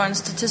concentrate more on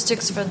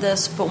statistics for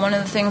this, but one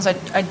of the things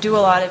I do a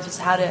lot of is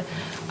how to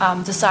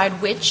decide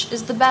which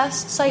is the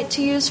best site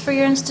to use for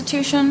your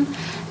institution.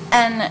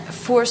 And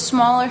for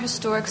smaller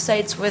historic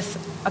sites with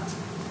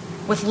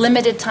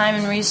limited time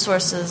and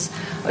resources,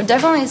 I would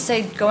definitely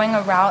say going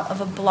a route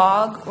of a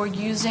blog or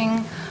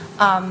using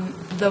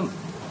the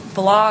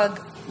blog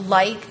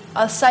like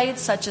a site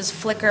such as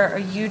Flickr or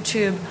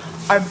YouTube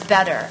are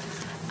better.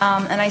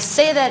 And I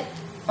say that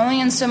only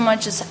in so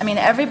much as,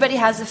 everybody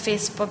has a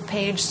Facebook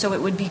page, so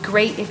it would be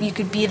great if you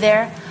could be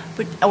there,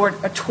 or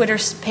a Twitter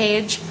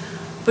page,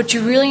 but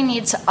you really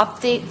need to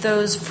update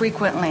those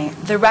frequently.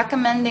 They're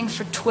recommending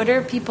for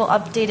Twitter, people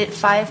update it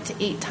 5 to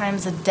 8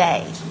 times a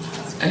day,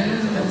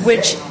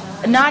 which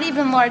not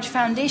even large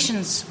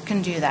foundations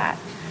can do that.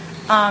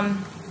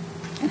 And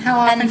how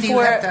often do you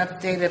have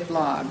to update a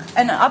blog?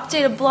 An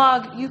updated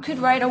blog, you could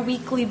write a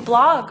weekly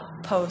blog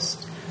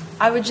post.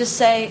 I would just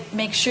say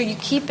make sure you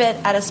keep it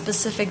at a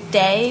specific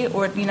day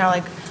or,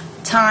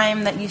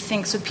 time that you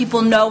think, so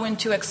people know when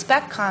to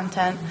expect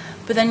content,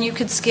 but then you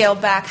could scale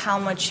back how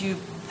much you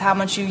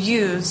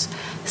use.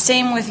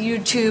 Same with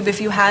YouTube if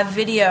you have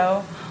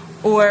video,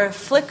 or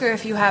Flickr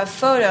if you have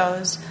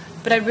photos,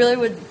 but I really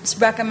would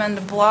recommend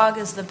a blog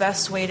is the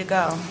best way to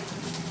go.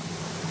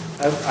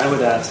 I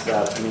would add to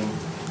that.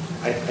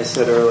 I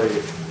said earlier,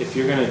 if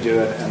you're going to do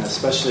it, and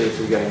especially if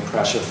you're getting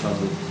pressure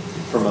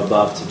from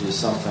above to do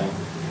something,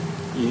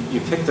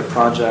 you pick the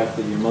project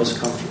that you're most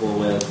comfortable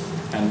with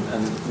and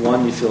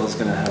one you feel is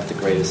going to have the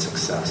greatest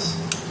success.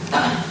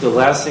 The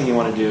last thing you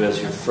want to do as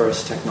your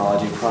first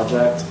technology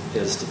project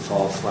is to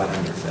fall flat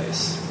on your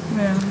face.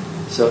 Yeah.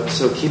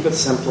 So keep it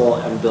simple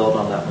and build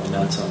on that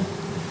momentum.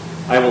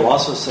 I will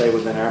also say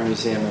within our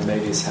museum, and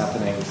maybe it's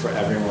happening for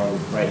everyone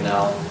right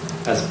now,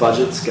 as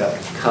budgets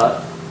get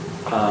cut,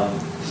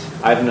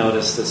 I've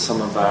noticed that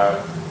some of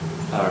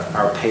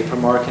our paper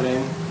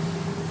marketing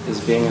is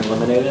being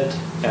eliminated,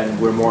 and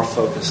we're more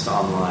focused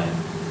online.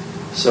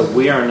 So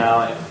we are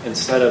now,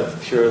 instead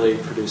of purely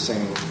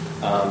producing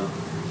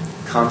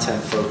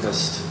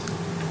content-focused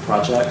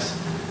projects,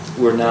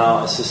 we're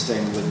now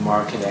assisting with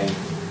marketing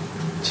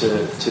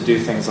to do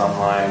things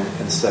online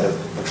instead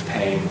of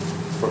paying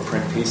for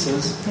print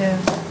pieces. Yeah.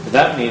 But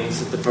that means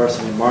that the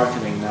person in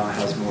marketing now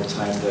has more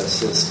time to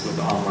assist with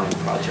online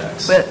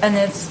projects. And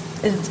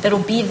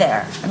it'll be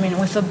there.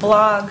 With a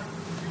blog,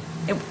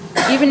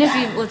 even if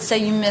let's say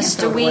you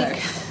missed a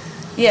week,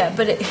 yeah,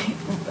 but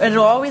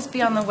it'll always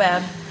be on the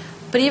web.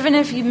 But even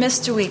if you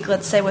missed a week,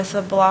 let's say with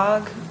a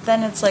blog,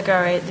 then it's like, all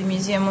right, the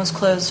museum was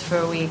closed for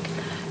a week.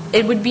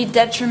 It would be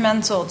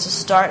detrimental to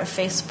start a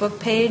Facebook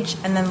page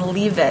and then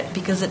leave it,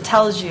 because it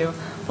tells you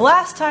the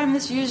last time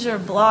this user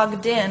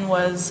blogged in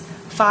was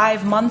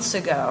 5 months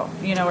ago.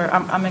 Or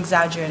I'm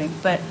exaggerating,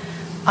 but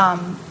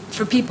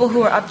for people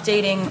who are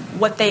updating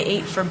what they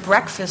ate for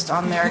breakfast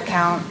on their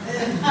account,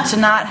 to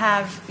not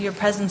have your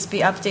presence be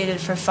updated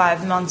for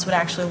 5 months would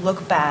actually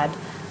look bad.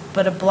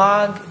 But a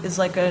blog is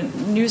like a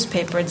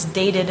newspaper. It's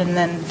dated, and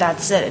then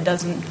that's it. It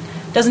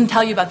doesn't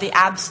tell you about the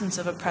absence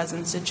of a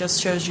presence. It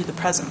just shows you the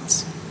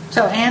presence.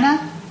 So,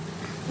 Anna?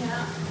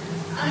 Yeah.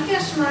 I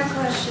guess my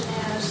question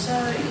is,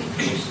 so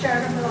you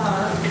start a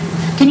blog.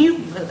 Can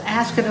you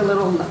ask it a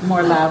little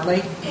more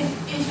loudly?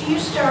 If you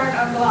start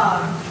a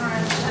blog, for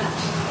instance,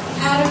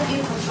 how do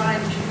people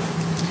find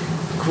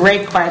you?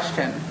 Great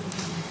question.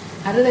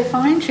 How do they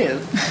find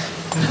you?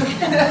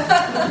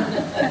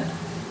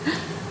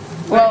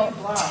 Well,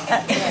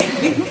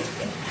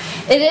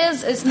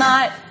 it's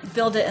not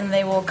build it and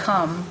they will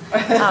come.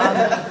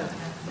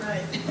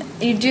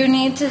 You do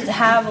need to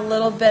have a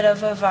little bit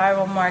of a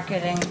viral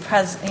marketing,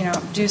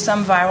 do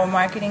some viral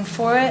marketing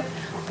for it.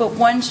 But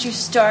once you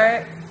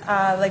start,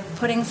 like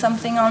putting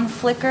something on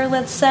Flickr,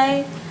 let's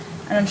say,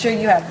 and I'm sure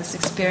you have this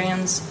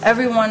experience,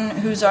 everyone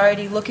who's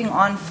already looking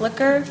on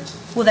Flickr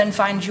will then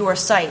find your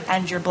site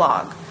and your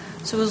blog.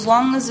 So as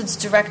long as it's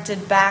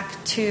directed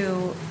back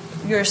to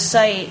your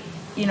site,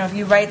 if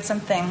you write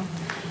something.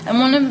 And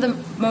one of the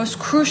most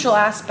crucial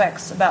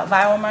aspects about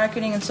viral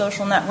marketing and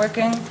social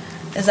networking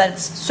is that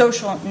it's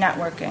social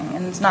networking.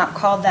 And it's not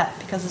called that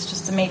because it's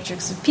just a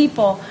matrix of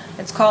people.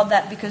 It's called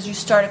that because you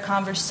start a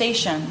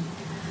conversation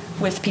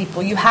with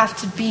people. You have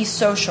to be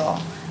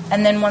social.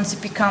 And then once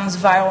it becomes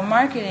viral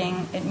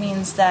marketing, it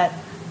means that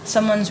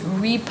someone's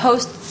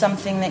reposted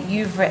something that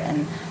you've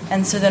written.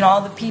 And so then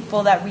all the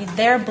people that read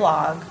their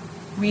blog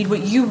read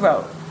what you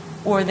wrote,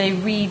 or they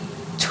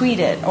retweet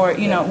it, or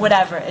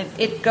whatever.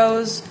 It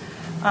goes,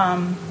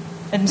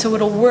 and so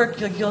it'll work.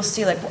 You'll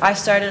see. Like I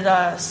started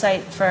a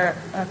site for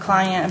a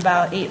client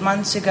about 8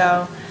 months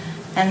ago,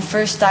 and it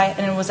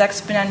was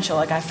exponential.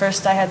 Like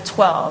first I had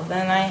 12,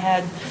 then I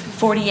had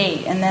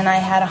 48, and then I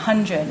had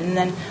 100, and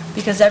then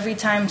because every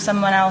time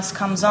someone else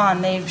comes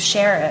on, they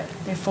share it,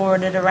 they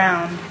forward it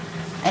around,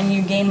 and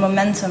you gain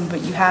momentum.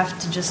 But you have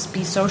to just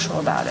be social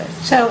about it.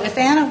 So if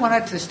Anna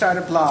wanted to start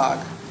a blog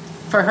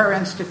for her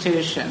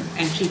institution,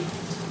 and she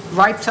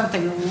writes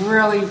something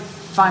really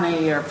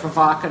funny or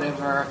provocative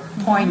or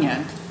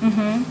poignant,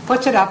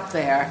 puts it up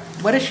there,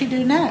 what does she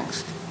do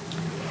next?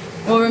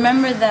 Well,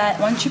 remember that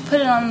once you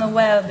put it on the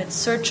web, it's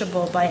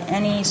searchable by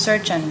any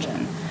search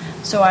engine.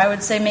 So I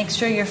would say make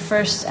sure your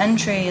first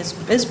entry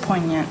is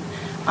poignant,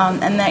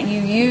 and that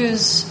you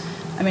use.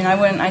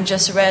 I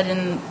just read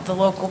in the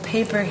local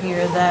paper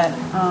here that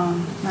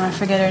I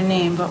forget her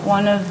name, but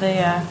one of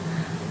the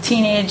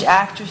teenage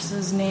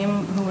actress's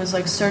name who was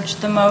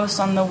searched the most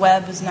on the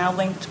web is now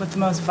linked with the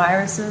most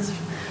viruses.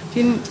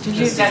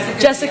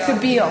 Jessica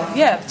Biel.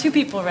 Yeah, 2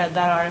 people read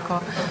that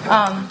article.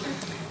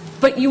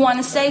 But you want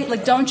to say,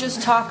 don't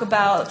just talk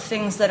about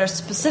things that are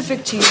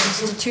specific to your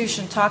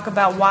institution. Talk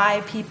about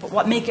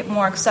what make it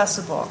more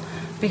accessible.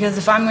 Because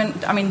if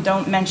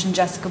don't mention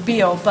Jessica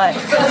Biel, but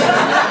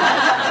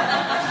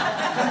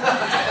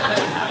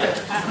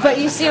but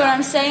you see what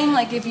I'm saying?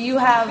 If you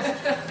have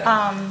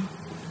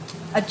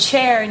a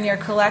chair in your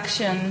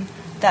collection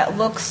that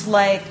looks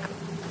like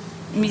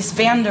Mies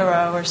van der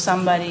Rohe or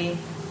somebody,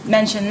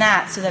 mention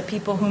that so that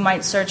people who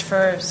might search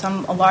for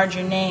a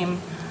larger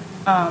name,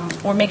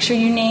 or make sure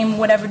you name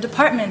whatever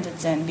department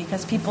it's in,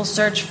 because people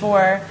search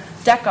for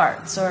deck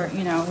arts or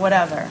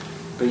whatever.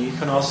 But you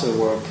can also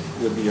work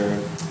with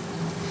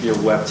your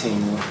web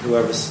team,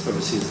 whoever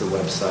oversees the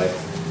website,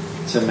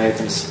 to make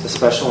a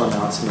special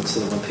announcement so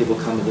that when people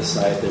come to the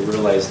site, they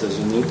realize there's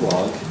a new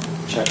blog.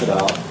 Check it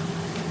out.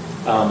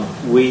 I'm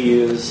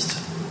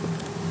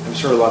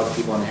sure a lot of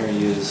people in here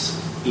use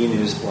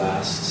e-news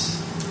blasts.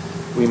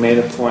 We made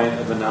a point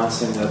of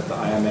announcing that the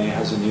IMA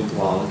has a new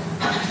blog,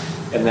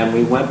 and then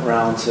we went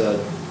around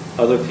to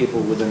other people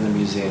within the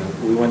museum.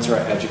 We went to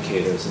our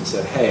educators and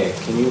said, hey,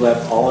 can you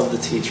let all of the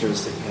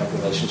teachers that you have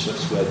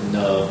relationships with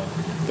know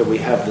that we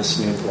have this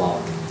new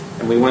blog?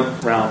 And we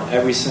went around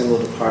every single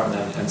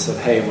department and said,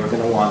 hey, we're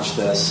going to launch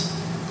this.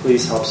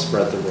 Please help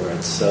spread the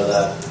word, so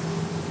that,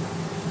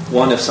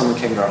 one, if someone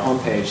came to our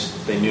homepage,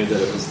 they knew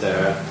that it was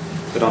there.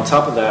 But on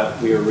top of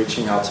that, we were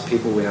reaching out to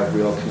people we have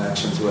real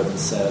connections with and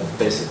said,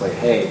 basically,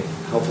 hey,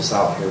 help us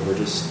out here.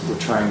 We're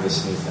trying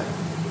this new thing.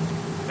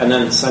 And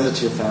then send it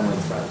to your family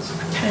and friends.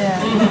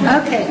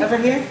 Yeah. Okay, over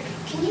here.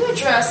 Can you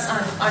address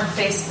on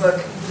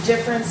Facebook the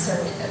difference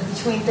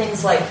between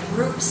things like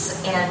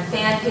groups and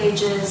fan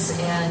pages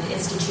and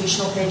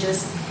institutional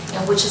pages,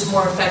 and which is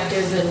more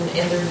effective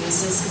in their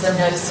uses? Because I'm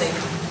noticing,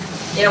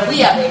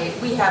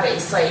 we have a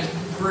site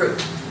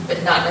group,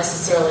 but not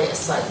necessarily a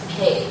site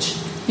page.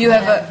 You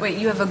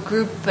have a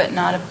group but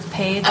not a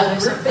page? A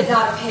group but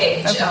not a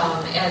page.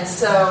 Okay. And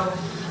so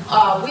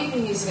we've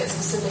been using it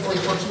specifically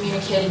for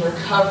communicating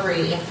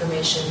recovery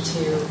information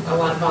to a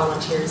lot of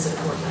volunteers that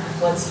are working on a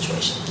flood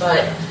situation.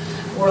 But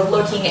we're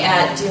looking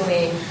at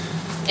doing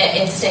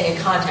and staying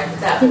in contact with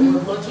that. But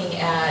we're looking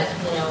at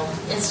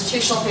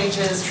institutional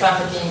pages,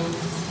 trafficking.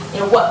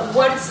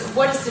 What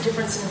is the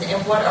difference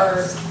and what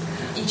are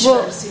each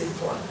better suited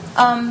for?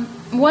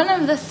 One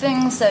of the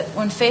things that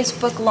when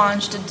Facebook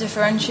launched, it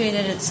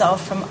differentiated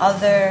itself from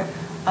other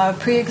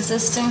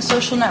pre-existing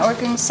social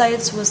networking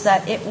sites was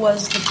that it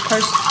was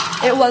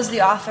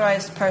the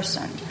authorized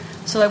person.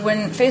 So like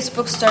when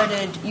Facebook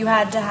started, you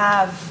had to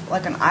have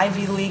like an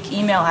Ivy League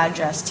email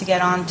address to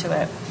get onto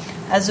it,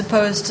 as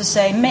opposed to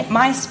say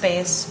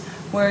MySpace,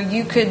 where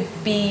you could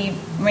be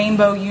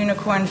Rainbow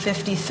Unicorn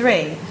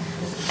 53.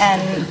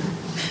 And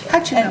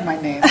how'd you know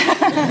my name?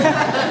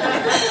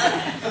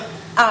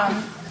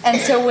 And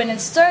so when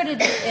it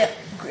started,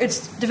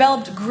 it's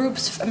developed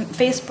groups,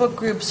 Facebook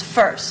groups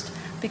first,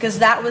 because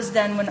that was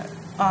then when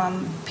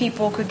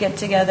people could get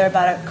together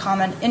about a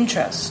common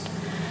interest.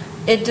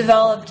 It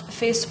developed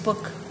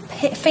Facebook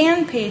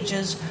fan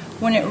pages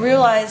when it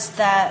realized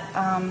that,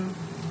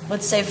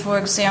 let's say, for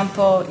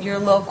example, your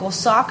local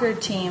soccer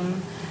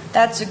team,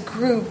 that's a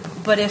group,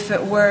 but if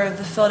it were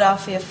the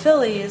Philadelphia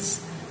Phillies,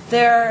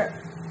 they're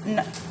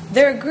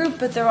a group,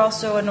 but they're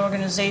also an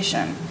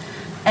organization.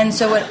 And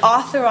so it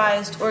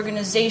authorized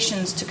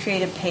organizations to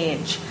create a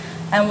page.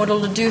 And what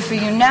it'll do for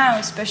you now,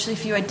 especially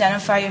if you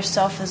identify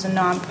yourself as a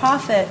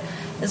nonprofit,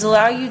 is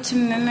allow you to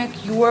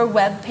mimic your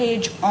web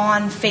page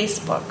on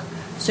Facebook.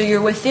 So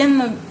you're within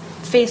the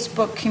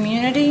Facebook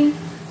community,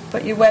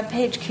 but your web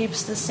page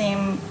keeps the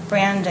same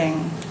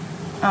branding,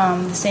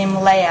 the same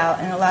layout,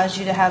 and allows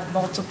you to have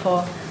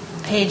multiple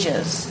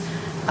pages.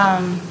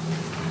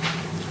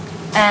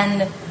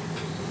 And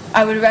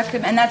I would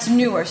recommend, and that's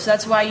newer, so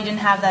that's why you didn't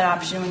have that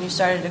option when you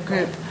started a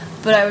group.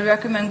 But I would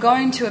recommend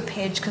going to a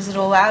page because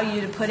it'll allow you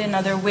to put in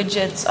other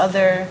widgets,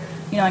 other,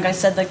 like I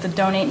said, like the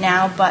Donate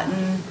Now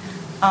button,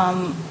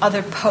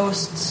 other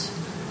posts,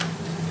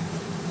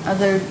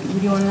 other. Do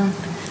you want to?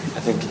 I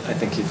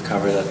think you've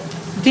covered it.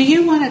 Do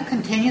you want to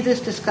continue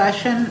this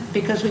discussion?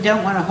 Because we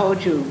don't want to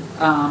hold you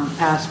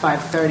past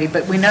 5:30,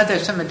 but we know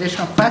there's some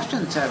additional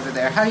questions over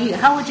there.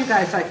 How would you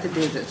guys like to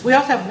do this? We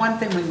also have one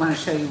thing we want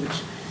to show you,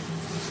 which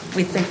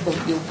we think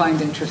you'll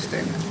find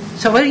interesting.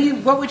 So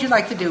what would you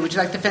like to do? Would you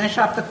like to finish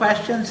off the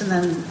questions and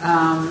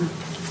then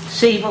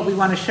see what we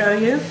want to show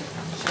you?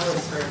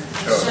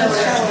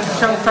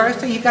 Show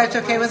first. Are you guys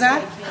okay with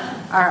that?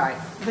 All right.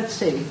 Let's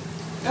see.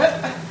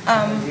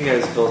 You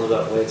guys build it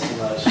up way too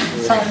much.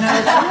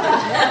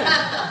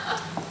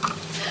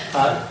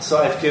 So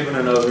I've given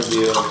an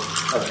overview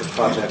of the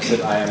projects at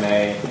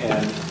IMA,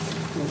 and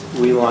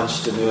we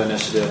launched a new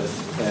initiative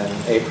in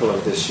April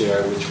of this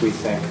year, which we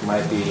think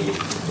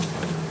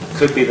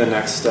could be the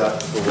next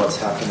step for what's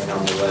happening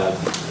on the web.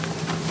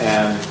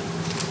 And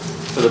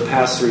for the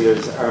past 3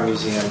 years, our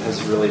museum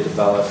has really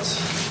developed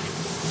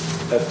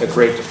a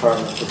great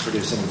department for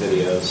producing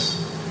videos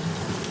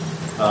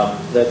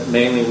that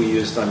mainly we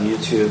used on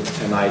YouTube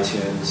and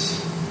iTunes,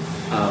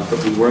 but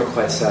we weren't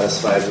quite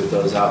satisfied with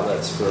those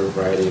outlets for a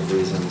variety of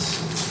reasons.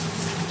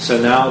 So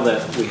now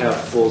that we have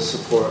full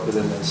support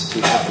within the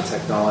Institute for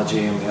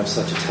Technology and we have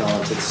such a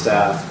talented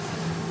staff,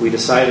 we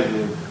decided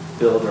we would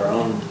build our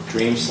own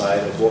dream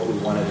site of what we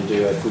wanted to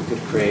do if we could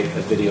create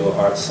a video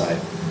art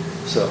site.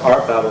 So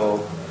Art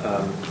Babel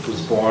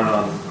was born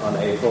on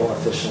April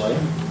officially.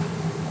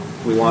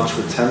 We launched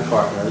with 10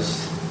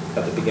 partners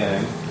at the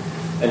beginning,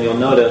 and you'll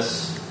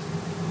notice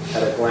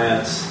at a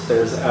glance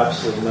there's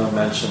absolutely no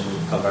mention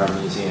of our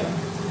museum.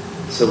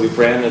 So we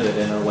branded it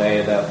in a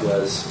way that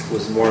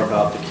was more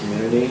about the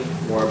community,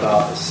 more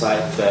about a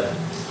site that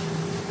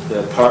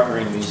the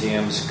partnering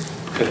museums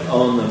could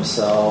own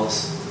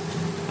themselves,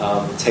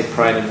 take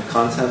pride in the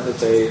content that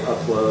they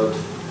upload,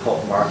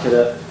 help market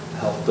it,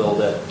 help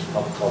build it,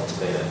 help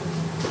cultivate it.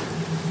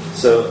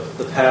 So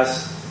the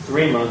past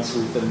 3 months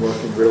we've been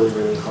working really,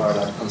 really hard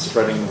on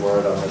spreading the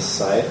word on this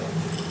site.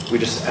 We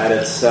just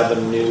added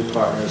 7 new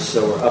partners,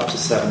 so we're up to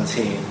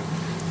 17.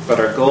 But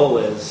our goal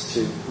is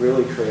to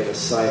really create a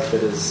site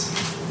that is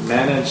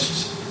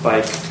managed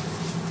by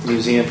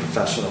museum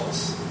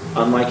professionals,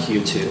 unlike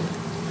YouTube.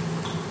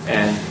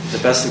 And the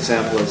best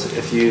example is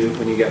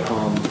when you get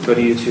home, go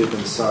to YouTube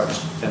and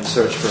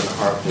search for an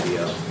art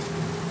video.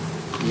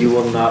 You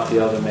will not be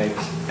able to make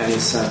any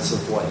sense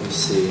of what you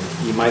see.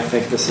 You might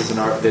think this is an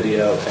art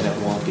video, and it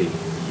won't be.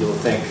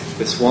 You'll think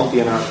this won't be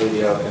an art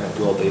video, and it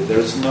will be.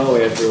 There's no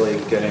way of really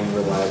getting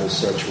reliable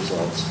search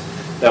results.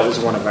 That was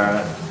one of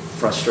our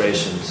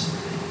frustrations.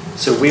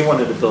 So we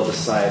wanted to build a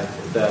site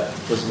that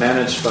was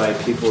managed by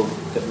people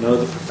that know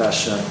the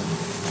profession,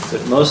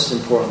 that most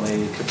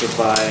importantly could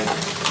provide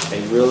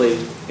a really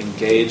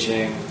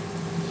engaging,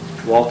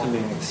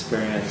 welcoming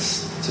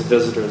experience to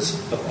visitors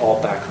of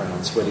all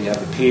backgrounds, whether you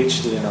have a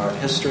PhD in art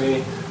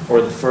history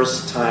or the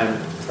first time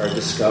are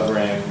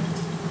discovering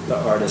the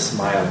artist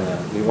Maya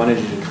Lin. We wanted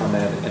you to come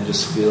in and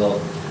just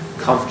feel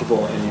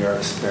comfortable in your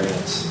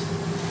experience.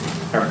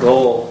 Our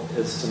goal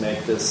is to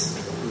make this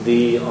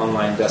the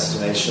online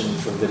destination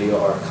for video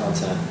art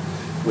content,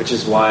 which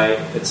is why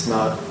it's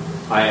not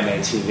IMA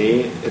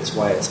TV, it's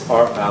why it's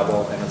Art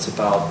Babel, and it's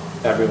about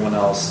everyone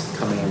else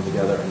coming in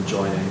together and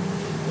joining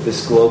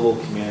this global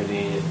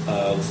community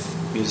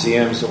of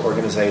museums or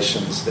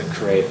organizations that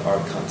create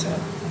art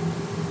content.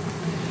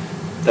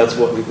 That's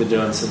what we've been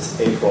doing since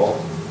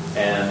April,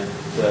 and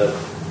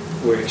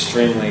we're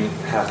extremely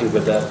happy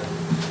with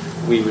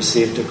it. We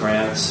received a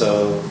grant,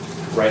 so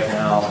right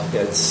now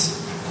it's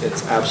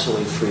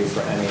absolutely free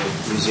for any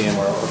museum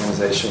or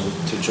organization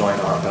to join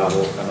Art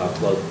Babel and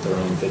upload their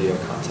own video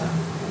content.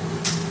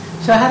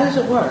 So how does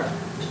it work?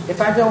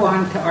 If I go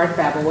on to Art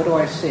Babel, what do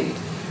I see?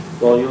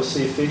 Well, you'll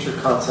see featured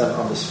content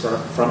on this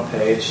front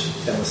page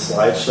and the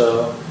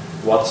slideshow,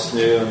 what's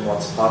new and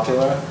what's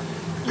popular.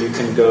 You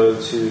can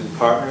go to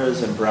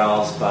partners and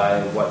browse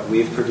by what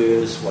we've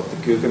produced, what the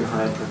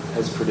Guggenheim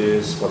has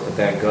produced, what the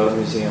Van Gogh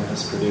Museum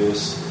has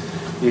produced.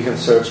 You can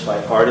search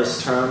by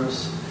artist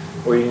terms,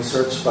 or you can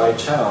search by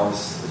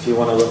channels. If you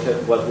want to look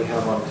at what we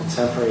have on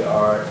contemporary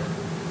art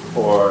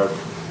or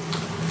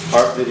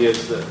art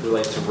videos that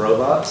relate to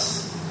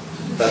robots,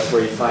 that's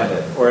where you find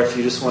it. Or if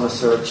you just want to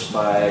search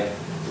by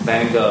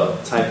Van Gogh,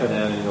 type it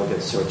in and you'll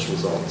get search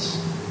results.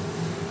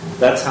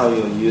 That's how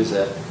you'll use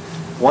it.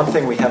 One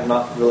thing we have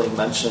not really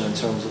mentioned in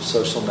terms of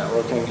social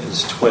networking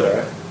is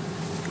Twitter,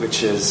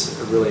 which is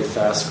a really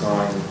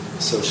fast-growing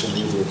social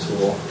media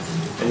tool.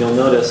 And you'll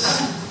notice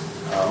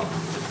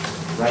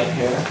right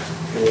here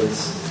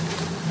is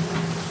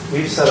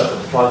we've set up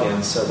a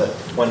plugin so that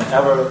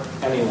whenever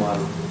anyone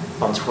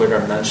on Twitter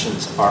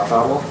mentions Art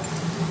Babel,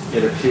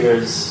 it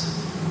appears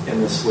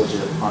in this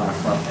widget on our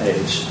front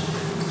page.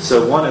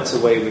 So one, it's a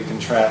way we can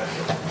track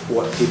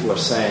what people are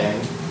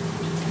saying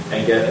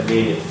and get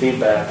immediate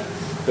feedback,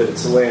 but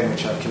it's a way in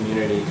which our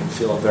community can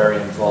feel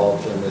very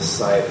involved in this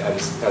site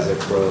as it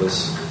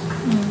grows.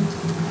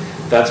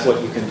 Mm-hmm. That's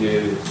what you can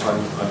do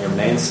on your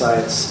main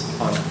sites,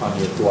 on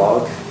your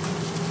blog,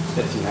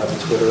 if you have a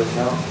Twitter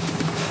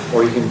account,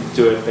 or you can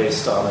do it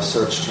based on a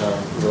search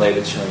term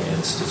related to your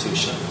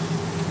institution.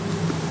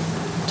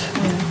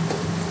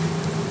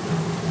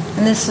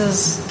 And this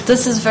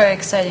is very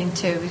exciting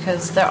too,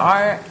 because there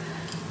are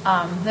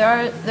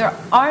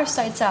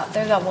sites out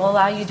there that will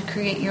allow you to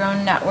create your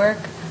own network,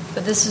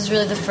 but this is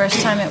really the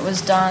first time it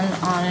was done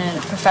on a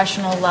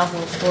professional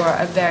level for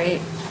a very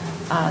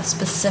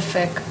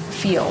specific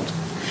field.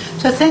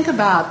 So think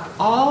about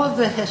all of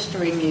the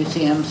history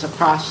museums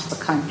across the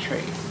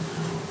country,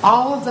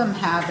 all of them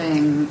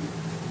having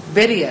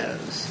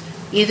videos,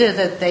 either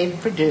that they've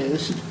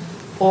produced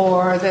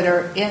or that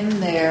are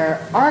in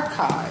their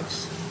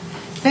archives.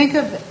 Think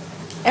of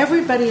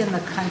everybody in the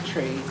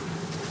country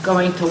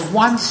going to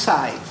one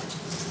site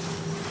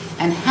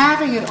and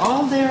having it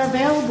all there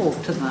available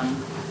to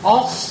them,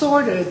 all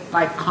sorted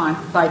by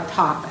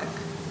topic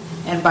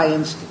and by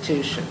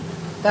institution.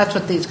 That's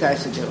what these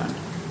guys are doing.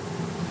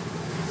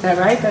 Is that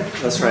right?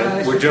 That's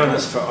right. We're doing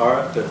this for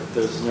art, but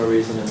there's no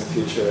reason in the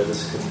future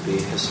this couldn't be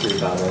History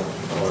Babel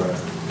or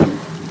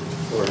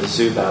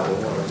Zoo Babel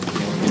or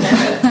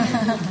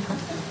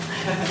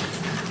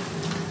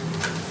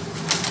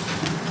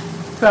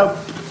So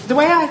the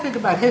way I think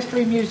about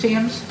history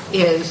museums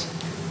is,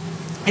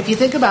 if you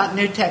think about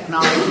new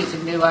technologies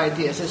and new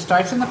ideas, it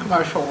starts in the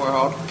commercial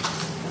world,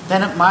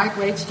 then it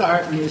migrates to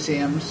art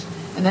museums,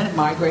 and then it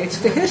migrates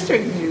to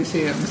history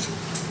museums.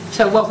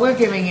 So what we're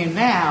giving you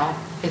now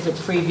is a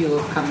preview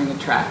of coming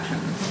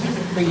attractions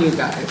for you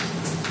guys.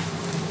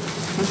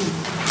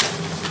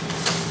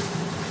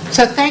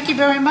 So thank you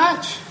very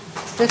much.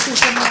 This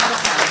has been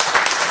wonderful.